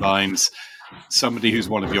one that combines somebody who's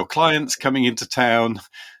one of your clients coming into town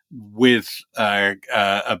with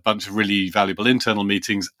a bunch of really valuable internal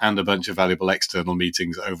meetings and a bunch of valuable external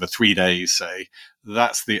meetings over 3 days, say.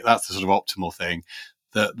 That's the sort of optimal thing.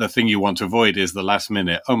 The thing you want to avoid is the last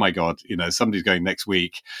minute, oh my God, somebody's going next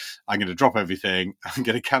week. I'm going to drop everything. I'm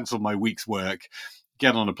going to cancel my week's work,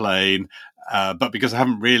 get on a plane. But because I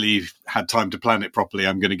haven't really had time to plan it properly,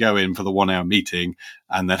 I'm going to go in for the 1 hour meeting,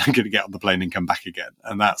 and then I'm going to get on the plane and come back again.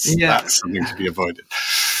 And that's something to be avoided.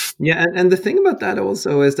 Yeah, and the thing about that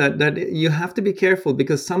also is that you have to be careful,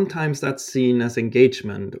 because sometimes that's seen as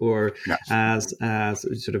engagement, or Yeah. as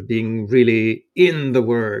sort of being really in the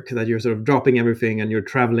work, that you're sort of dropping everything and you're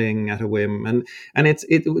traveling at a whim, and it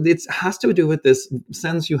has to do with this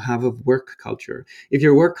sense you have of work culture. If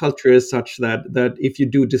your work culture is such that if you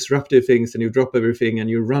do disruptive things and you drop everything and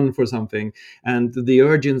you run for something, and the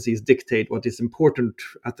urgencies dictate what is important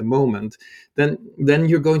at the moment, then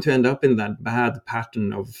you're going to end up in that bad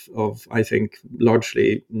pattern of I think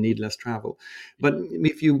largely needless travel. But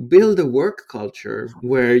if you build a work culture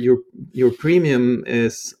where your premium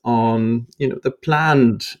is on, the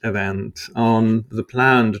planned event, on the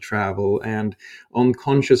planned travel, and on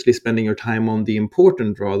consciously spending your time on the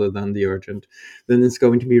important rather than the urgent, then it's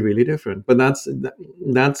going to be really different. But that's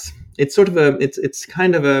it's sort of it's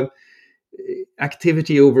kind of a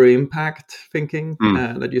activity over impact thinking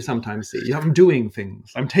that you sometimes see. Yeah, I'm doing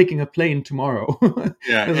things. I'm taking a plane tomorrow.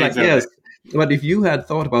 Yeah, It's like, exactly. yes, but if you had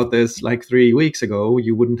thought about this like 3 weeks ago,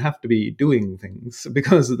 you wouldn't have to be doing things,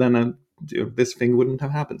 because then this thing wouldn't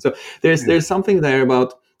have happened. So Yeah. there's something there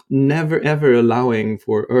about never ever allowing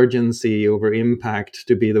for urgency over impact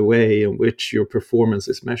to be the way in which your performance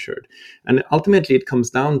is measured. And ultimately it comes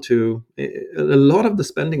down to a lot of the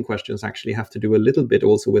spending questions actually have to do a little bit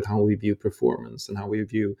also with how we view performance, and how we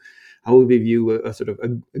view a sort of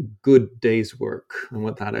a good day's work and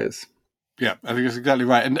what that is. Yeah, I think that's exactly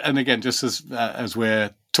right. And again, just as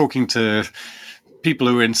we're talking to people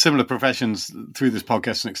who are in similar professions through this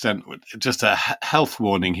podcast to an extent, just a health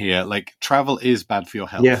warning here: like, travel is bad for your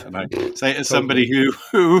health. Yeah, And I say it as totally. somebody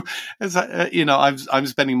who as I'm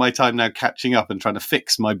spending my time now catching up and trying to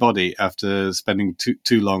fix my body after spending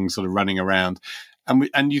too long sort of running around.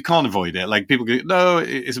 And you can't avoid it. Like, people go, no,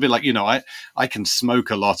 it's a bit like, I can smoke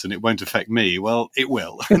a lot and it won't affect me. Well, it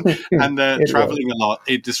will. And It will. traveling a lot,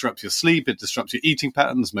 it disrupts your sleep, it disrupts your eating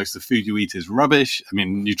patterns. Most of the food you eat is rubbish. I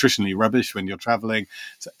mean, nutritionally rubbish when you're traveling.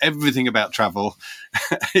 So everything about travel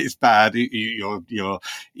is bad. You're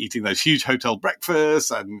eating those huge hotel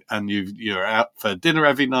breakfasts, and you're out for dinner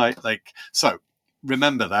every night. Like, so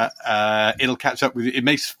remember that it'll catch up with you. It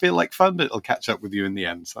may feel like fun, but it'll catch up with you in the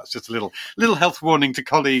end. So that's just a little health warning to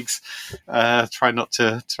colleagues. Try not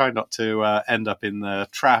to end up in the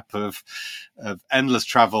trap of endless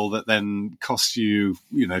travel that then costs you,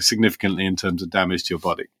 significantly in terms of damage to your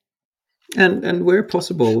body. And where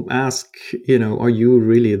possible, ask, are you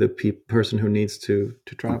really the person who needs to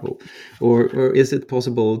travel, or is it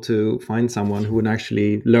possible to find someone who would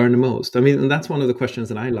actually learn the most? I mean, and that's one of the questions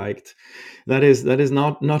that I liked. That is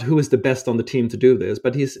not who is the best on the team to do this,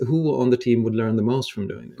 but he's who on the team would learn the most from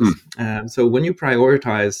doing this. So when you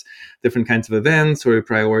prioritize different kinds of events, or you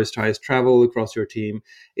prioritize travel across your team,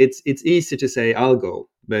 it's easy to say I'll go,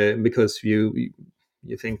 because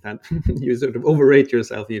you think that you sort of overrate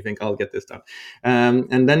yourself. You think I'll get this done,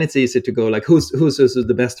 and then it's easy to go like, who's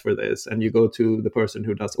the best for this, and you go to the person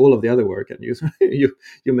who does all of the other work, and you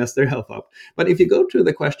you mess their health up. But if you go to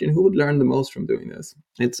the question, who would learn the most from doing this,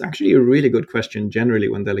 it's actually a really good question generally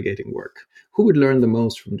when delegating work. Who would learn the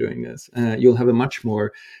most from doing this? You'll have a much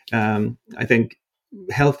more, I think,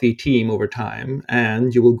 healthy team over time,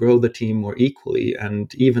 and you will grow the team more equally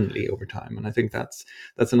and evenly over time. And I think that's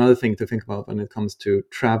another thing to think about when it comes to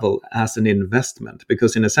travel as an investment,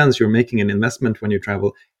 because in a sense you're making an investment when you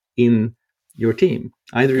travel in your team.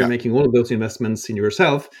 Either you're Yeah. making all of those investments in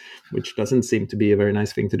yourself, which doesn't seem to be a very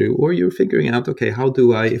nice thing to do, or you're figuring out, okay, how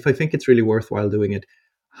do I, if I think it's really worthwhile doing it,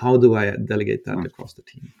 how do I delegate that across the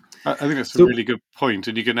team? I think that's a So really good point,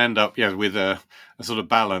 and you can end up, with a sort of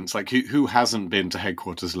balance. Like, who hasn't been to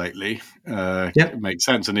headquarters lately? yeah. It makes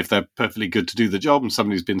sense, and if they're perfectly good to do the job, and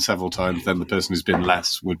somebody who's been several times, then the person who's been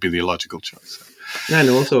less would be the logical choice. And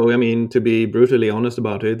also, I mean, to be brutally honest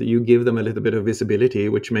about it, you give them a little bit of visibility,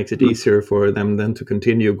 which makes it easier for them then to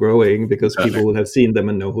continue growing, because Certainly. people will have seen them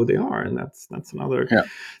and know who they are. And that's another, Yeah.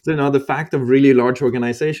 so the fact of really large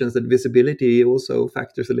organizations, that visibility also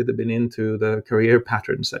factors a little bit into the career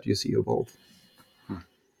patterns that you see evolve.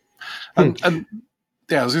 And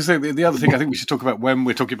yeah, I was going to say the other thing I think we should talk about when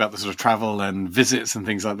we're talking about the sort of travel and visits and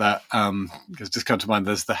things like that, because just come to mind,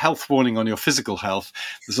 there's the health warning on your physical health.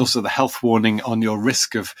 There's also the health warning on your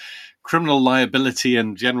risk of criminal liability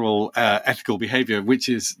and general ethical behavior, which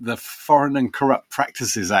is the Foreign and Corrupt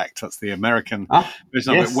Practices Act. That's the American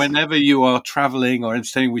version of it. Yes. Whenever you are traveling or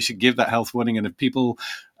entertaining, we should give that health warning. And if people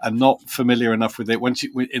are not familiar enough with it,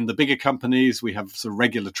 in the bigger companies, we have sort of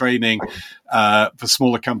regular training. For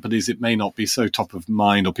smaller companies, it may not be so top of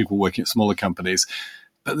mind, or people working at smaller companies.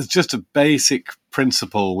 But there's just a basic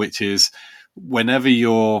principle, which is whenever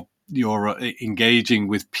you're you're engaging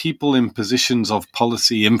with people in positions of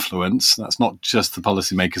policy influence. That's not just the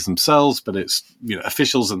policymakers themselves, but it's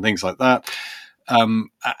officials and things like that.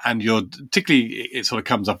 And you're particularly, it sort of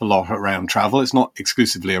comes up a lot around travel. It's not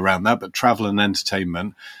exclusively around that, but travel and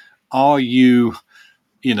entertainment. Are you,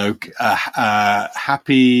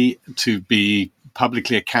 happy to be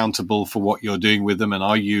publicly accountable for what you're doing with them? And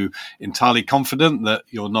are you entirely confident that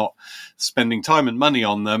you're not spending time and money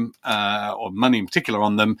on them, or money in particular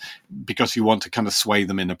on them, because you want to kind of sway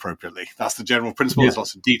them inappropropriately? That's the general principle. Yeah. There's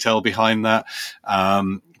lots of detail behind that.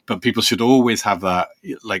 But people should always have that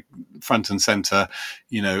like front and center,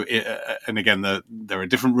 and again, there are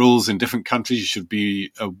different rules in different countries. You should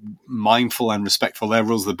be mindful and respectful of their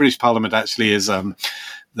rules. The British Parliament actually is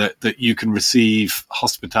that you can receive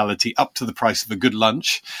hospitality up to the price of a good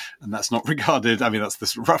lunch. And that's not regarded, I mean, that's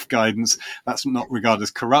this rough guidance. That's not regarded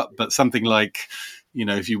as corrupt, but something like,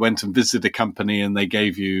 if you went and visited a company and they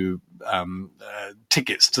gave you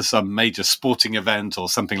tickets to some major sporting event or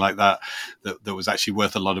something like that was actually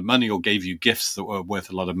worth a lot of money, or gave you gifts that were worth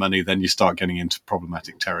a lot of money, then you start getting into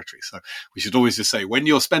problematic territory. So we should always just say, when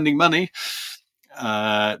you're spending money,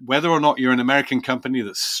 whether or not you're an American company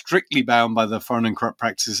that's strictly bound by the Foreign and Corrupt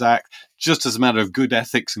Practices Act, just as a matter of good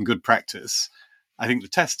ethics and good practice, I think the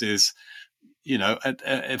test is,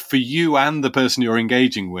 for you and the person you're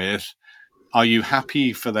engaging with, are you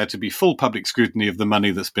happy for there to be full public scrutiny of the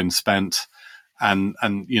money that's been spent? And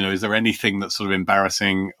is there anything that's sort of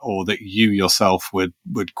embarrassing or that you yourself would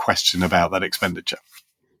question about that expenditure?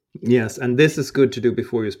 Yes, and this is good to do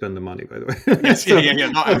before you spend the money, by the way. Yes,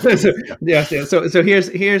 not afterwards. Yes. So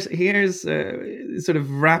here's sort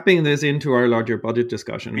of wrapping this into our larger budget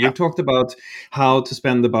discussion. Yeah. We've talked about how to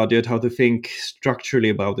spend the budget, how to think structurally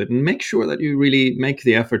about it, and make sure that you really make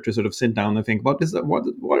the effort to sort of sit down and think, what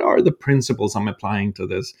are the principles I'm applying to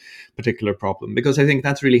this particular problem? Because I think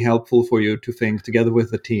that's really helpful for you to think together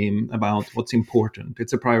with the team about what's important.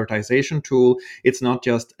 It's a prioritization tool. It's not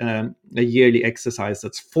just a yearly exercise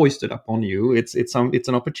that's foisted upon you. It's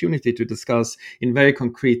an opportunity to discuss in very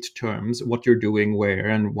concrete terms what you're doing where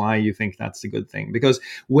and why you think that's a good thing. Because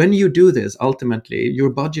when you do this, ultimately, your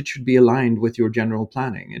budget should be aligned with your general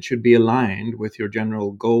planning. It should be aligned with your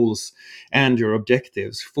general goals and your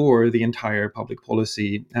objectives for the entire public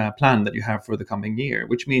policy plan that you have for the coming year,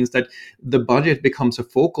 which means that the budget becomes a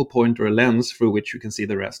focal point or a lens through which you can see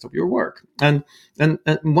the rest of your work. And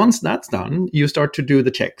once that's done, you start to do the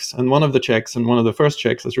checks. And one of the first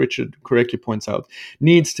checks, as Richard correctly points out,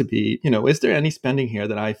 needs to be, is there any spending here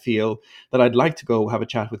that I feel that I'd like to go have a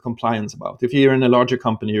chat with compliance about? If you're in a larger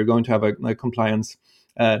company, you're going to have a compliance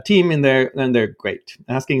team in there, and they're great.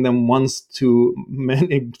 Asking them once too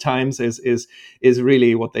many times is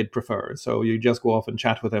really what they'd prefer. So you just go off and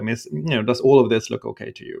chat with them. Does all of this look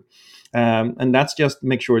okay to you? And that's just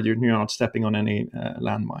make sure you're not stepping on any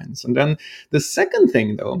landmines. And then the second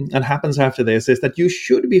thing, though, that happens after this is that you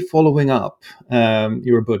should be following up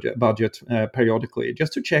your budget periodically,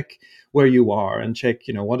 just to check where you are and check,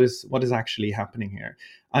 what is actually happening here.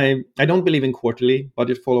 I don't believe in quarterly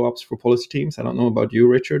budget follow-ups for policy teams. I don't know about you,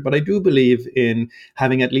 Richard, but I do believe in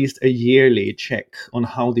having at least a yearly check on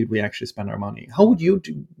how did we actually spend our money. How would you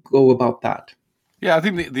go about that? Yeah, I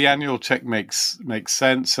think the annual check makes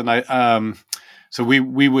sense, and so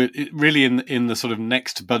we would really in the sort of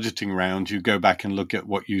next budgeting round, you go back and look at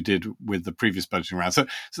what you did with the previous budgeting round. So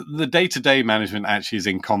the day-to-day management actually is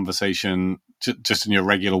in conversation just in your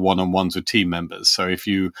regular one-on-ones with team members. So if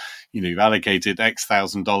you've allocated X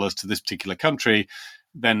 $1,000 to this particular country,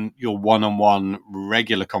 then your one-on-one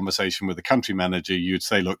regular conversation with the country manager, you'd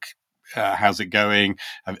say, look, how's it going?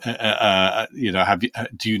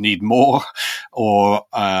 Do you need more, or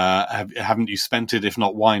haven't you spent it? If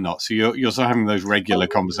not, why not? So you're sort of having those regular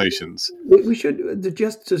conversations. We should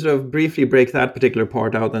just to sort of briefly break that particular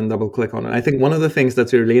part out and double click on it. I think one of the things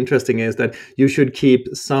that's really interesting is that you should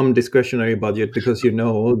keep some discretionary budget, because you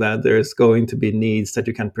know that there's going to be needs that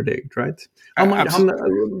you can predict, right?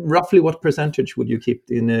 Roughly what percentage would you keep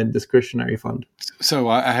in a discretionary fund? So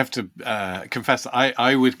I have to confess,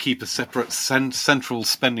 I would keep a separate central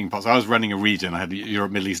spending pot. So I was running a region. I had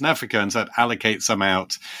Europe, Middle East, and Africa, and so I'd allocate some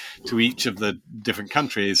out to each of the different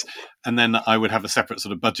countries, and then I would have a separate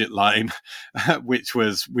sort of budget line, which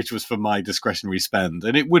was for my discretionary spend,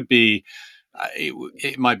 and it would be.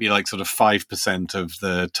 It might be like sort of 5% of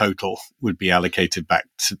the total would be allocated back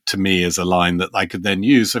to me as a line that I could then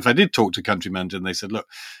use. So if I did talk to country manager and they said, look,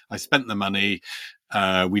 I spent the money,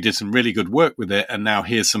 we did some really good work with it, and now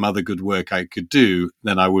here's some other good work I could do,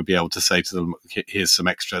 then I would be able to say to them, here's some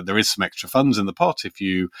extra, there is some extra funds in the pot if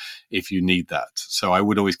you need that. So I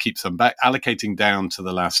would always keep some back, allocating down to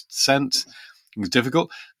the last cent. It's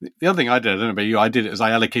difficult. The other thing I did, I don't know about you, I did it as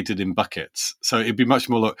I allocated in buckets. So it'd be much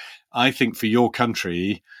more, look, I think for your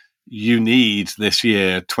country, you need this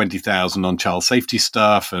year 20,000 on child safety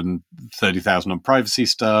stuff and 30,000 on privacy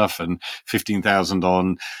stuff and 15,000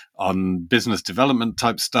 on business development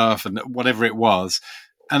type stuff and whatever it was.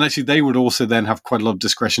 And actually, they would also then have quite a lot of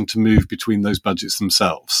discretion to move between those budgets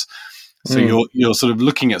themselves. So you're sort of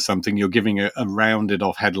looking at something, you're giving a rounded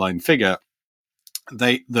off headline figure.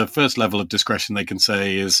 The first level of discretion they can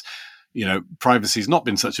say is, privacy's not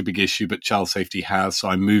been such a big issue, but child safety has. So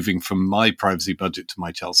I'm moving from my privacy budget to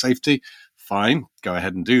my child safety. Fine, go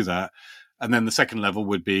ahead and do that. And then the second level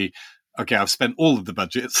would be, okay, I've spent all of the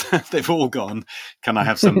budgets. They've all gone. Can I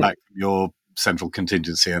have some back from your central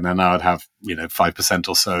contingency? And then I would have, 5%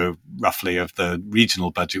 or so roughly of the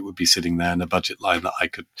regional budget would be sitting there in a budget line that I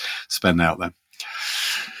could spend out then.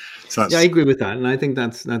 So I agree with that, and I think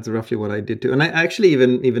that's roughly what I did too. And I actually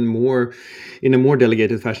even more in a more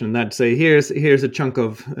delegated fashion. That say here's a chunk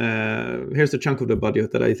of the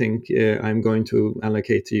budget that I think I'm going to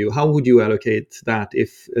allocate to you. How would you allocate that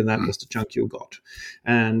if that was the chunk you got?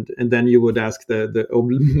 And then you would ask the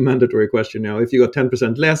mandatory question. If you got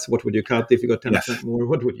 10% less, what would you cut? If you got 10% more,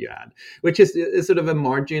 what would you add? Which is sort of a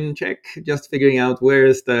margin check, just figuring out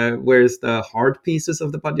where's the hard pieces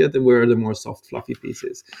of the budget and where are the more soft, fluffy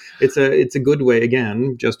pieces. It's a good way,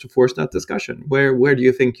 again, just to force that discussion. Where do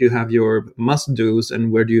you think you have your must-dos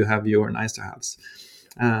and where do you have your nice-to-haves?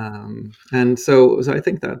 And so I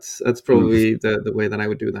think that's probably the way that I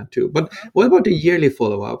would do that too. But what about the yearly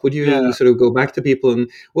follow-up? Would you sort of go back to people and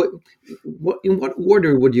in what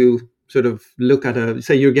order would you sort of look at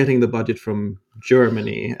say you're getting the budget from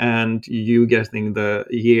Germany and you getting the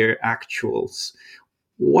year actuals?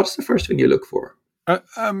 What's the first thing you look for?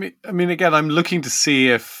 I mean, again, I'm looking to see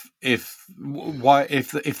if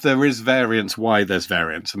there is variance, why there's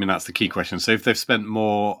variance. I mean, that's the key question. So if they've spent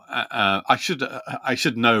more, I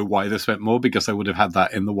should know why they've spent more because I would have had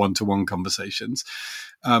that in the one-to-one conversations.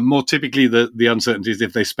 More typically, the uncertainty is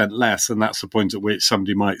if they spent less, and that's the point at which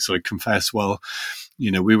somebody might sort of confess, well,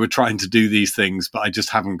 we were trying to do these things, but I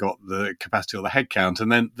just haven't got the capacity or the headcount.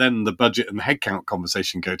 And then the budget and the headcount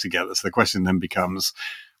conversation go together. So the question then becomes,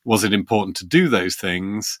 was it important to do those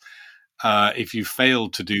things? If you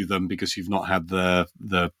failed to do them because you've not had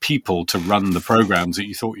the people to run the programs that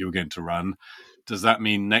you thought you were going to run, does that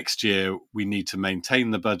mean next year we need to maintain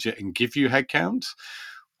the budget and give you headcount?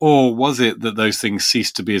 Or was it that those things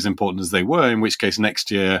ceased to be as important as they were, in which case next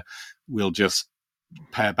year we'll just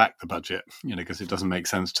pare back the budget, because it doesn't make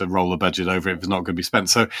sense to roll the budget over if it's not going to be spent.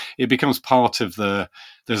 So it becomes part of there's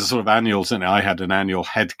a sort of annual, certainly I had an annual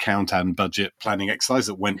head count and budget planning exercise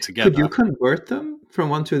that went together. Could you convert them from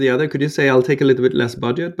one to the other? Could you say, I'll take a little bit less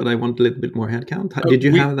budget, but I want a little bit more head count? Did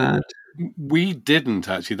you have that? We didn't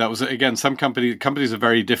actually. That was, again, some companies are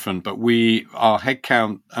very different, but our head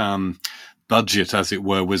count budget, as it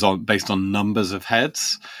were, was based on numbers of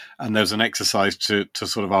heads. And there was an exercise to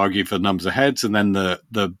sort of argue for numbers of heads, and then the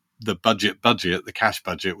budget, the cash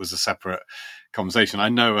budget, was a separate conversation.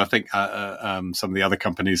 I think some of the other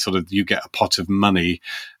companies sort of, you get a pot of money,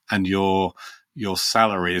 and your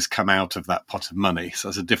salaries come out of that pot of money. So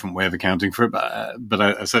that's a different way of accounting for it.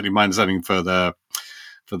 But certainly my understanding for the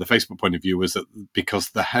Facebook point of view was that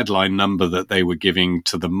because the headline number that they were giving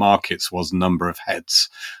to the markets was number of heads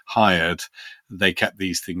hired, they kept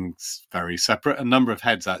these things very separate. A number of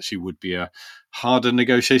heads actually would be a harder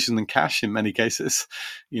negotiation than cash in many cases,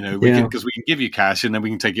 because we can give you cash and then we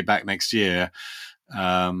can take it back next year.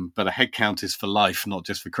 But a head count is for life, not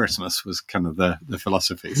just for Christmas, was kind of the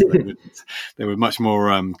philosophy. So they were much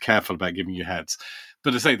more careful about giving you heads.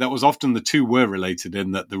 But to say that was often the two were related,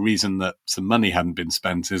 in that the reason that some money hadn't been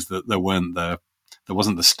spent is that there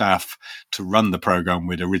wasn't the staff to run the program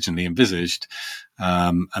we'd originally envisaged.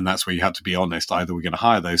 And that's where you had to be honest. Either we're going to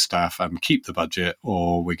hire those staff and keep the budget,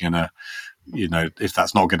 or we're going to, if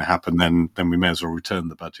that's not going to happen, then we may as well return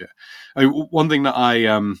the budget. One thing that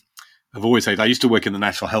I've always said, I used to work in the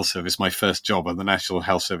National Health Service, my first job, and the National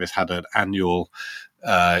Health Service had an annual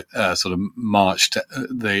sort of March.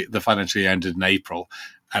 The financial year ended in April.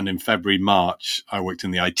 And in February, March, I worked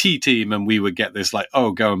in the IT team, and we would get this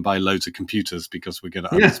go and buy loads of computers because we're going to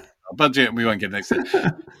underspend our budget and we won't get next year.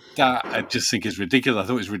 That I just think is ridiculous. I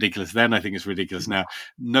thought it was ridiculous then. I think it's ridiculous now.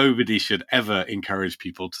 Nobody should ever encourage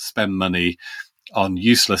people to spend money on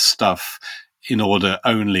useless stuff in order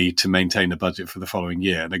only to maintain a budget for the following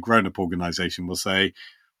year. And a grown-up organization will say,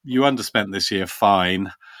 you underspent this year,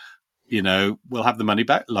 fine. We'll have the money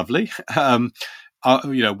back. Lovely.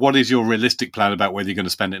 What is your realistic plan about whether you're going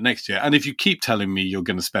to spend it next year? And if you keep telling me you're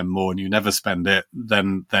going to spend more and you never spend it,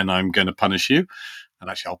 then I'm going to punish you. and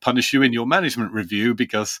actually I'll punish you in your management review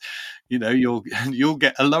because, you'll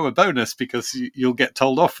get a lower bonus because you'll get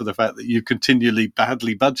told off for the fact that you continually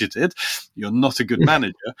badly budgeted. You're not a good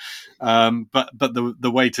manager. But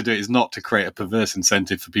the way to do it is not to create a perverse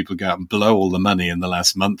incentive for people to go out and blow all the money in the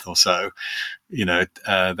last month or so.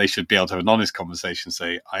 They should be able to have an honest conversation,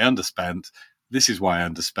 say, I underspent. This is why I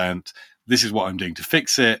underspent. This is what I'm doing to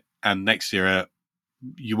fix it. And next year,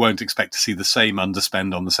 you won't expect to see the same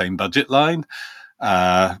underspend on the same budget line.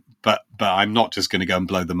 But I'm not just going to go and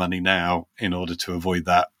blow the money now in order to avoid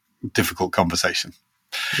that difficult conversation.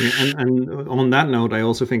 Yeah, and on that note, I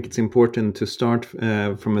also think it's important to start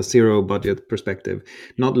from a zero budget perspective.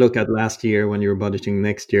 Not look at last year when you're budgeting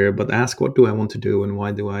next year, but ask, what do I want to do and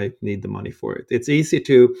why do I need the money for it? It's easy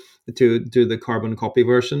to do the carbon copy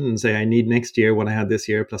version and say, I need next year what I had this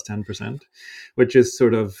year plus 10%, which is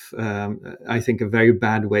sort of, I think, a very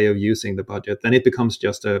bad way of using the budget. Then it becomes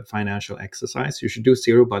just a financial exercise. You should do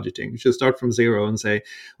zero budgeting. You should start from zero and say,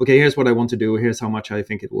 okay, here's what I want to do. Here's how much I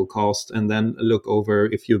think it will cost. And then look over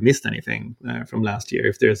if you've missed anything from last year,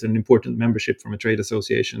 if there's an important membership from a trade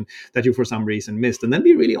association that you for some reason missed, and then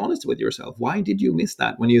be really honest with yourself. Why did you miss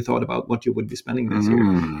that when you thought about what you would be spending this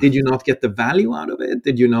year? Did you not get the value out of it?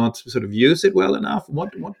 Did you not sort of use it well enough?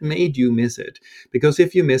 What made you miss it? Because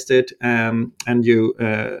if you missed it and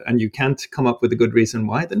you can't come up with a good reason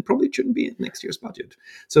why, then probably it shouldn't be in next year's budget.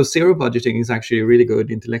 So zero budgeting is actually a really good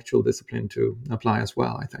intellectual discipline to apply as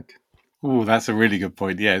well, I think. Oh, that's a really good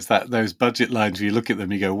point. Yeah, it's those budget lines where you look at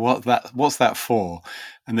them, you go, what's that for?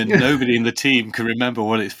 And then nobody in the team can remember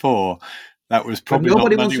what it's for. That was probably but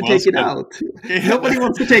nobody not wants to money take it out. Nobody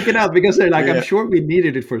wants to take it out because they're like, I'm sure we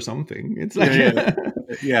needed it for something. It's like,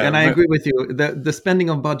 and I agree with you. The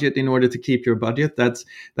spending of budget in order to keep your budget,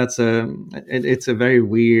 it's a very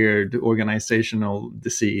weird organizational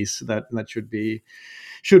disease that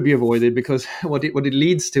should be avoided, because what it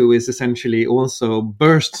leads to is essentially also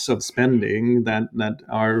bursts of spending that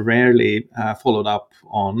are rarely followed up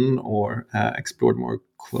on or explored more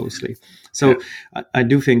closely. So I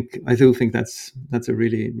do think that's a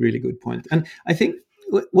really, really good point. And I think,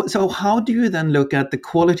 so how do you then look at the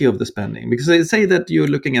quality of the spending? Because they say that you're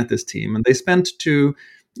looking at this team and they spent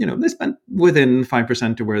within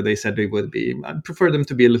 5% to where they said they would be. I prefer them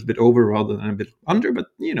to be a little bit over rather than a bit under, but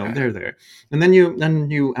they're there. And then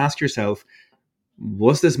you ask yourself,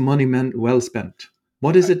 was this money well spent?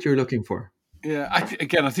 What is it you're looking for? Yeah, I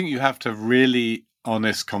think you have to have really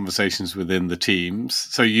honest conversations within the teams.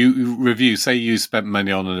 So you review, say you spent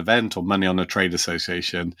money on an event or money on a trade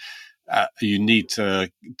association. You need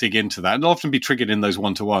to dig into that, and often be triggered in those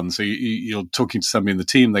one-to-ones. So you're talking to somebody in the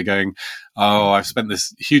team, they're going, oh, I've spent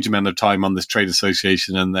this huge amount of time on this trade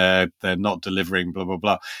association and they're not delivering, blah, blah,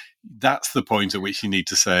 blah. That's the point at which you need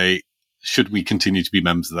to say, should we continue to be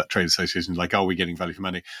members of that trade association? Like, are we getting value for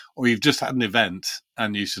money? Or you've just had an event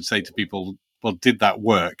and you should say to people, well, did that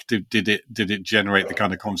work? Did it generate the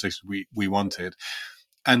kind of conversation we wanted?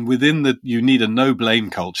 And within you need a no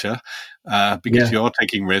blame culture because you're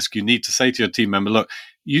taking risk. You need to say to your team member, look,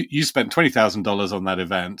 you spent $20,000 on that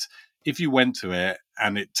event. If you went to it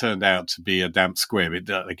and it turned out to be a damp squib,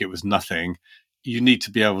 it was nothing, you need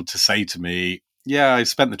to be able to say to me, yeah, I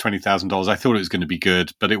spent the $20,000. I thought it was going to be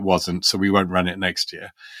good, but it wasn't. So we won't run it next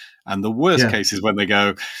year. And the worst case is when they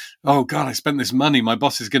go, oh, God, I spent this money. My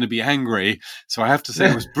boss is going to be angry. So I have to say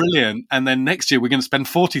it was brilliant. And then next year we're going to spend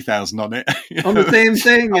 $40,000 on it. On the same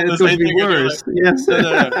thing. And it's going to be worse. Yes.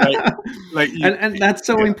 And that's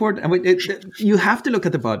so important. I mean, you have to look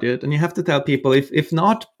at the budget and you have to tell people, if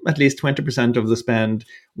not at least 20% of the spend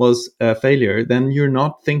was a failure, then you're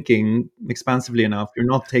not thinking expansively enough. You're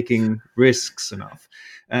not taking risks enough.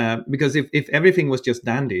 Because if everything was just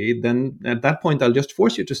dandy, then at that point, I'll just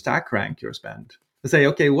force you to stack rank your spend. To say,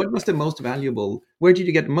 okay, what was the most valuable? Where did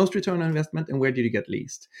you get most return on investment and where did you get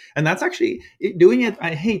least? And that's actually doing it.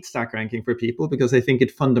 I hate stack ranking for people because I think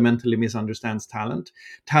it fundamentally misunderstands talent.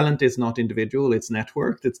 Talent is not individual, it's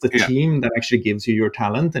networked. It's the team that actually gives you your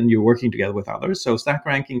talent and you're working together with others. So stack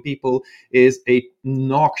ranking people is a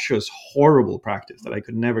noxious, horrible practice that I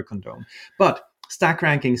could never condone. But stack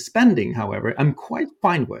ranking spending, however, I'm quite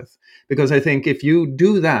fine with, because I think if you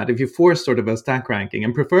do that, if you force sort of a stack ranking,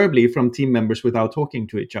 and preferably from team members without talking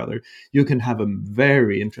to each other, you can have a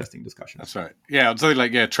very interesting discussion. That's right. Yeah, something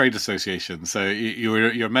like trade associations. So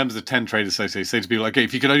you're members of 10 trade associations. Say to people, okay,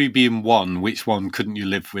 if you could only be in one, which one couldn't you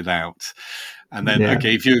live without? And then,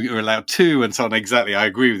 okay, if you're allowed two, and so on. Exactly, I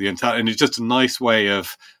agree with you. And it's just a nice way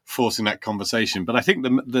of forcing that conversation. But I think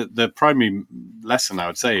the primary lesson I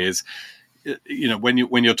would say is, when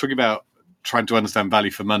you're talking about trying to understand value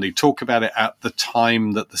for money, talk about it at the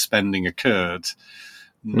time that the spending occurred,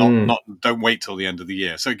 Don't wait till the end of the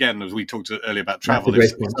year. So again, as we talked earlier about That's a travel, if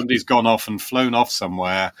great point. somebody's gone off and flown off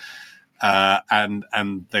somewhere,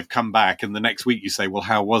 and they've come back, and the next week you say, well,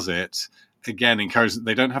 how was it? Again, encourage them.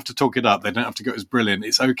 They don't have to talk it up. They don't have to go, it's brilliant.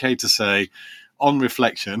 It's okay to say, on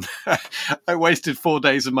reflection, I wasted 4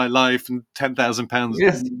 days of my life and £10,000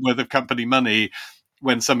 Yes. worth of company money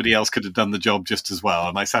when somebody else could have done the job just as well.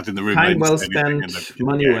 And I sat in the room. Time well spent,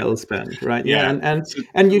 money well spent, right? Yeah. And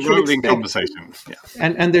you should rolling expect conversation. Yeah.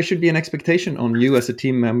 And there should be an expectation on you as a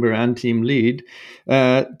team member and team lead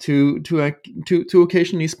to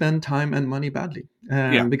occasionally spend time and money badly,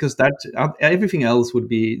 because that everything else would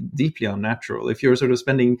be deeply unnatural. If you're sort of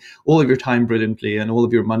spending all of your time brilliantly and all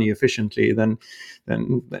of your money efficiently, then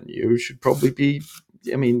you should probably be,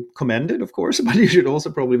 commended, of course, but you should also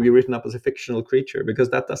probably be written up as a fictional creature, because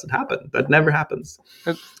that doesn't happen. That never happens.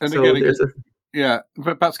 And so again,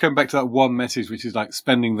 but perhaps going back to that one message, which is like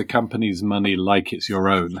spending the company's money like it's your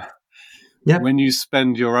own. Yeah. When you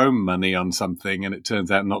spend your own money on something and it turns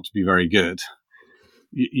out not to be very good,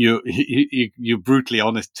 you're brutally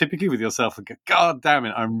honest, typically with yourself, and go, God damn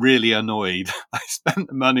it, I'm really annoyed. I spent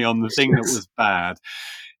the money on the thing that was bad.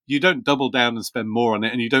 You don't double down and spend more on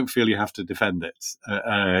it, and you don't feel you have to defend it.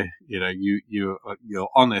 You're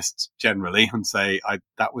honest generally and say,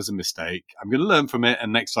 that was a mistake. I'm going to learn from it,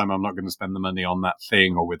 and next time I'm not going to spend the money on that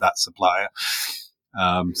thing or with that supplier.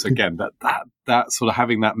 So again, that sort of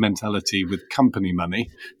having that mentality with company money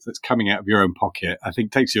that's coming out of your own pocket, I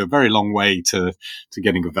think takes you a very long way to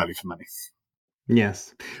getting good value for money.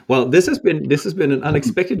 Yes. Well, this has been an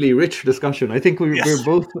unexpectedly rich discussion. I think we're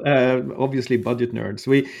both obviously budget nerds.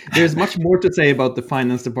 There's much more to say about the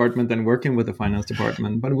finance department than working with the finance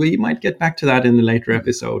department, but we might get back to that in a later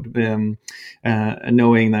episode, knowing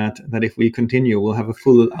that if we continue, we'll have a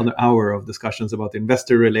full other hour of discussions about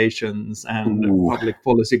investor relations and public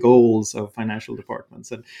policy goals of financial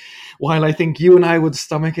departments. And while I think you and I would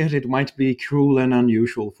stomach it, it might be cruel and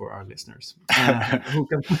unusual for our listeners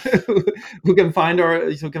who can find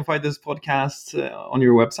this podcast on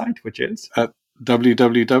your website, which is at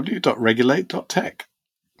www.regulate.tech.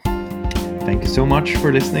 Thank you so much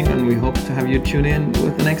for listening, and we hope to have you tune in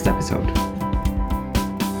with the next episode.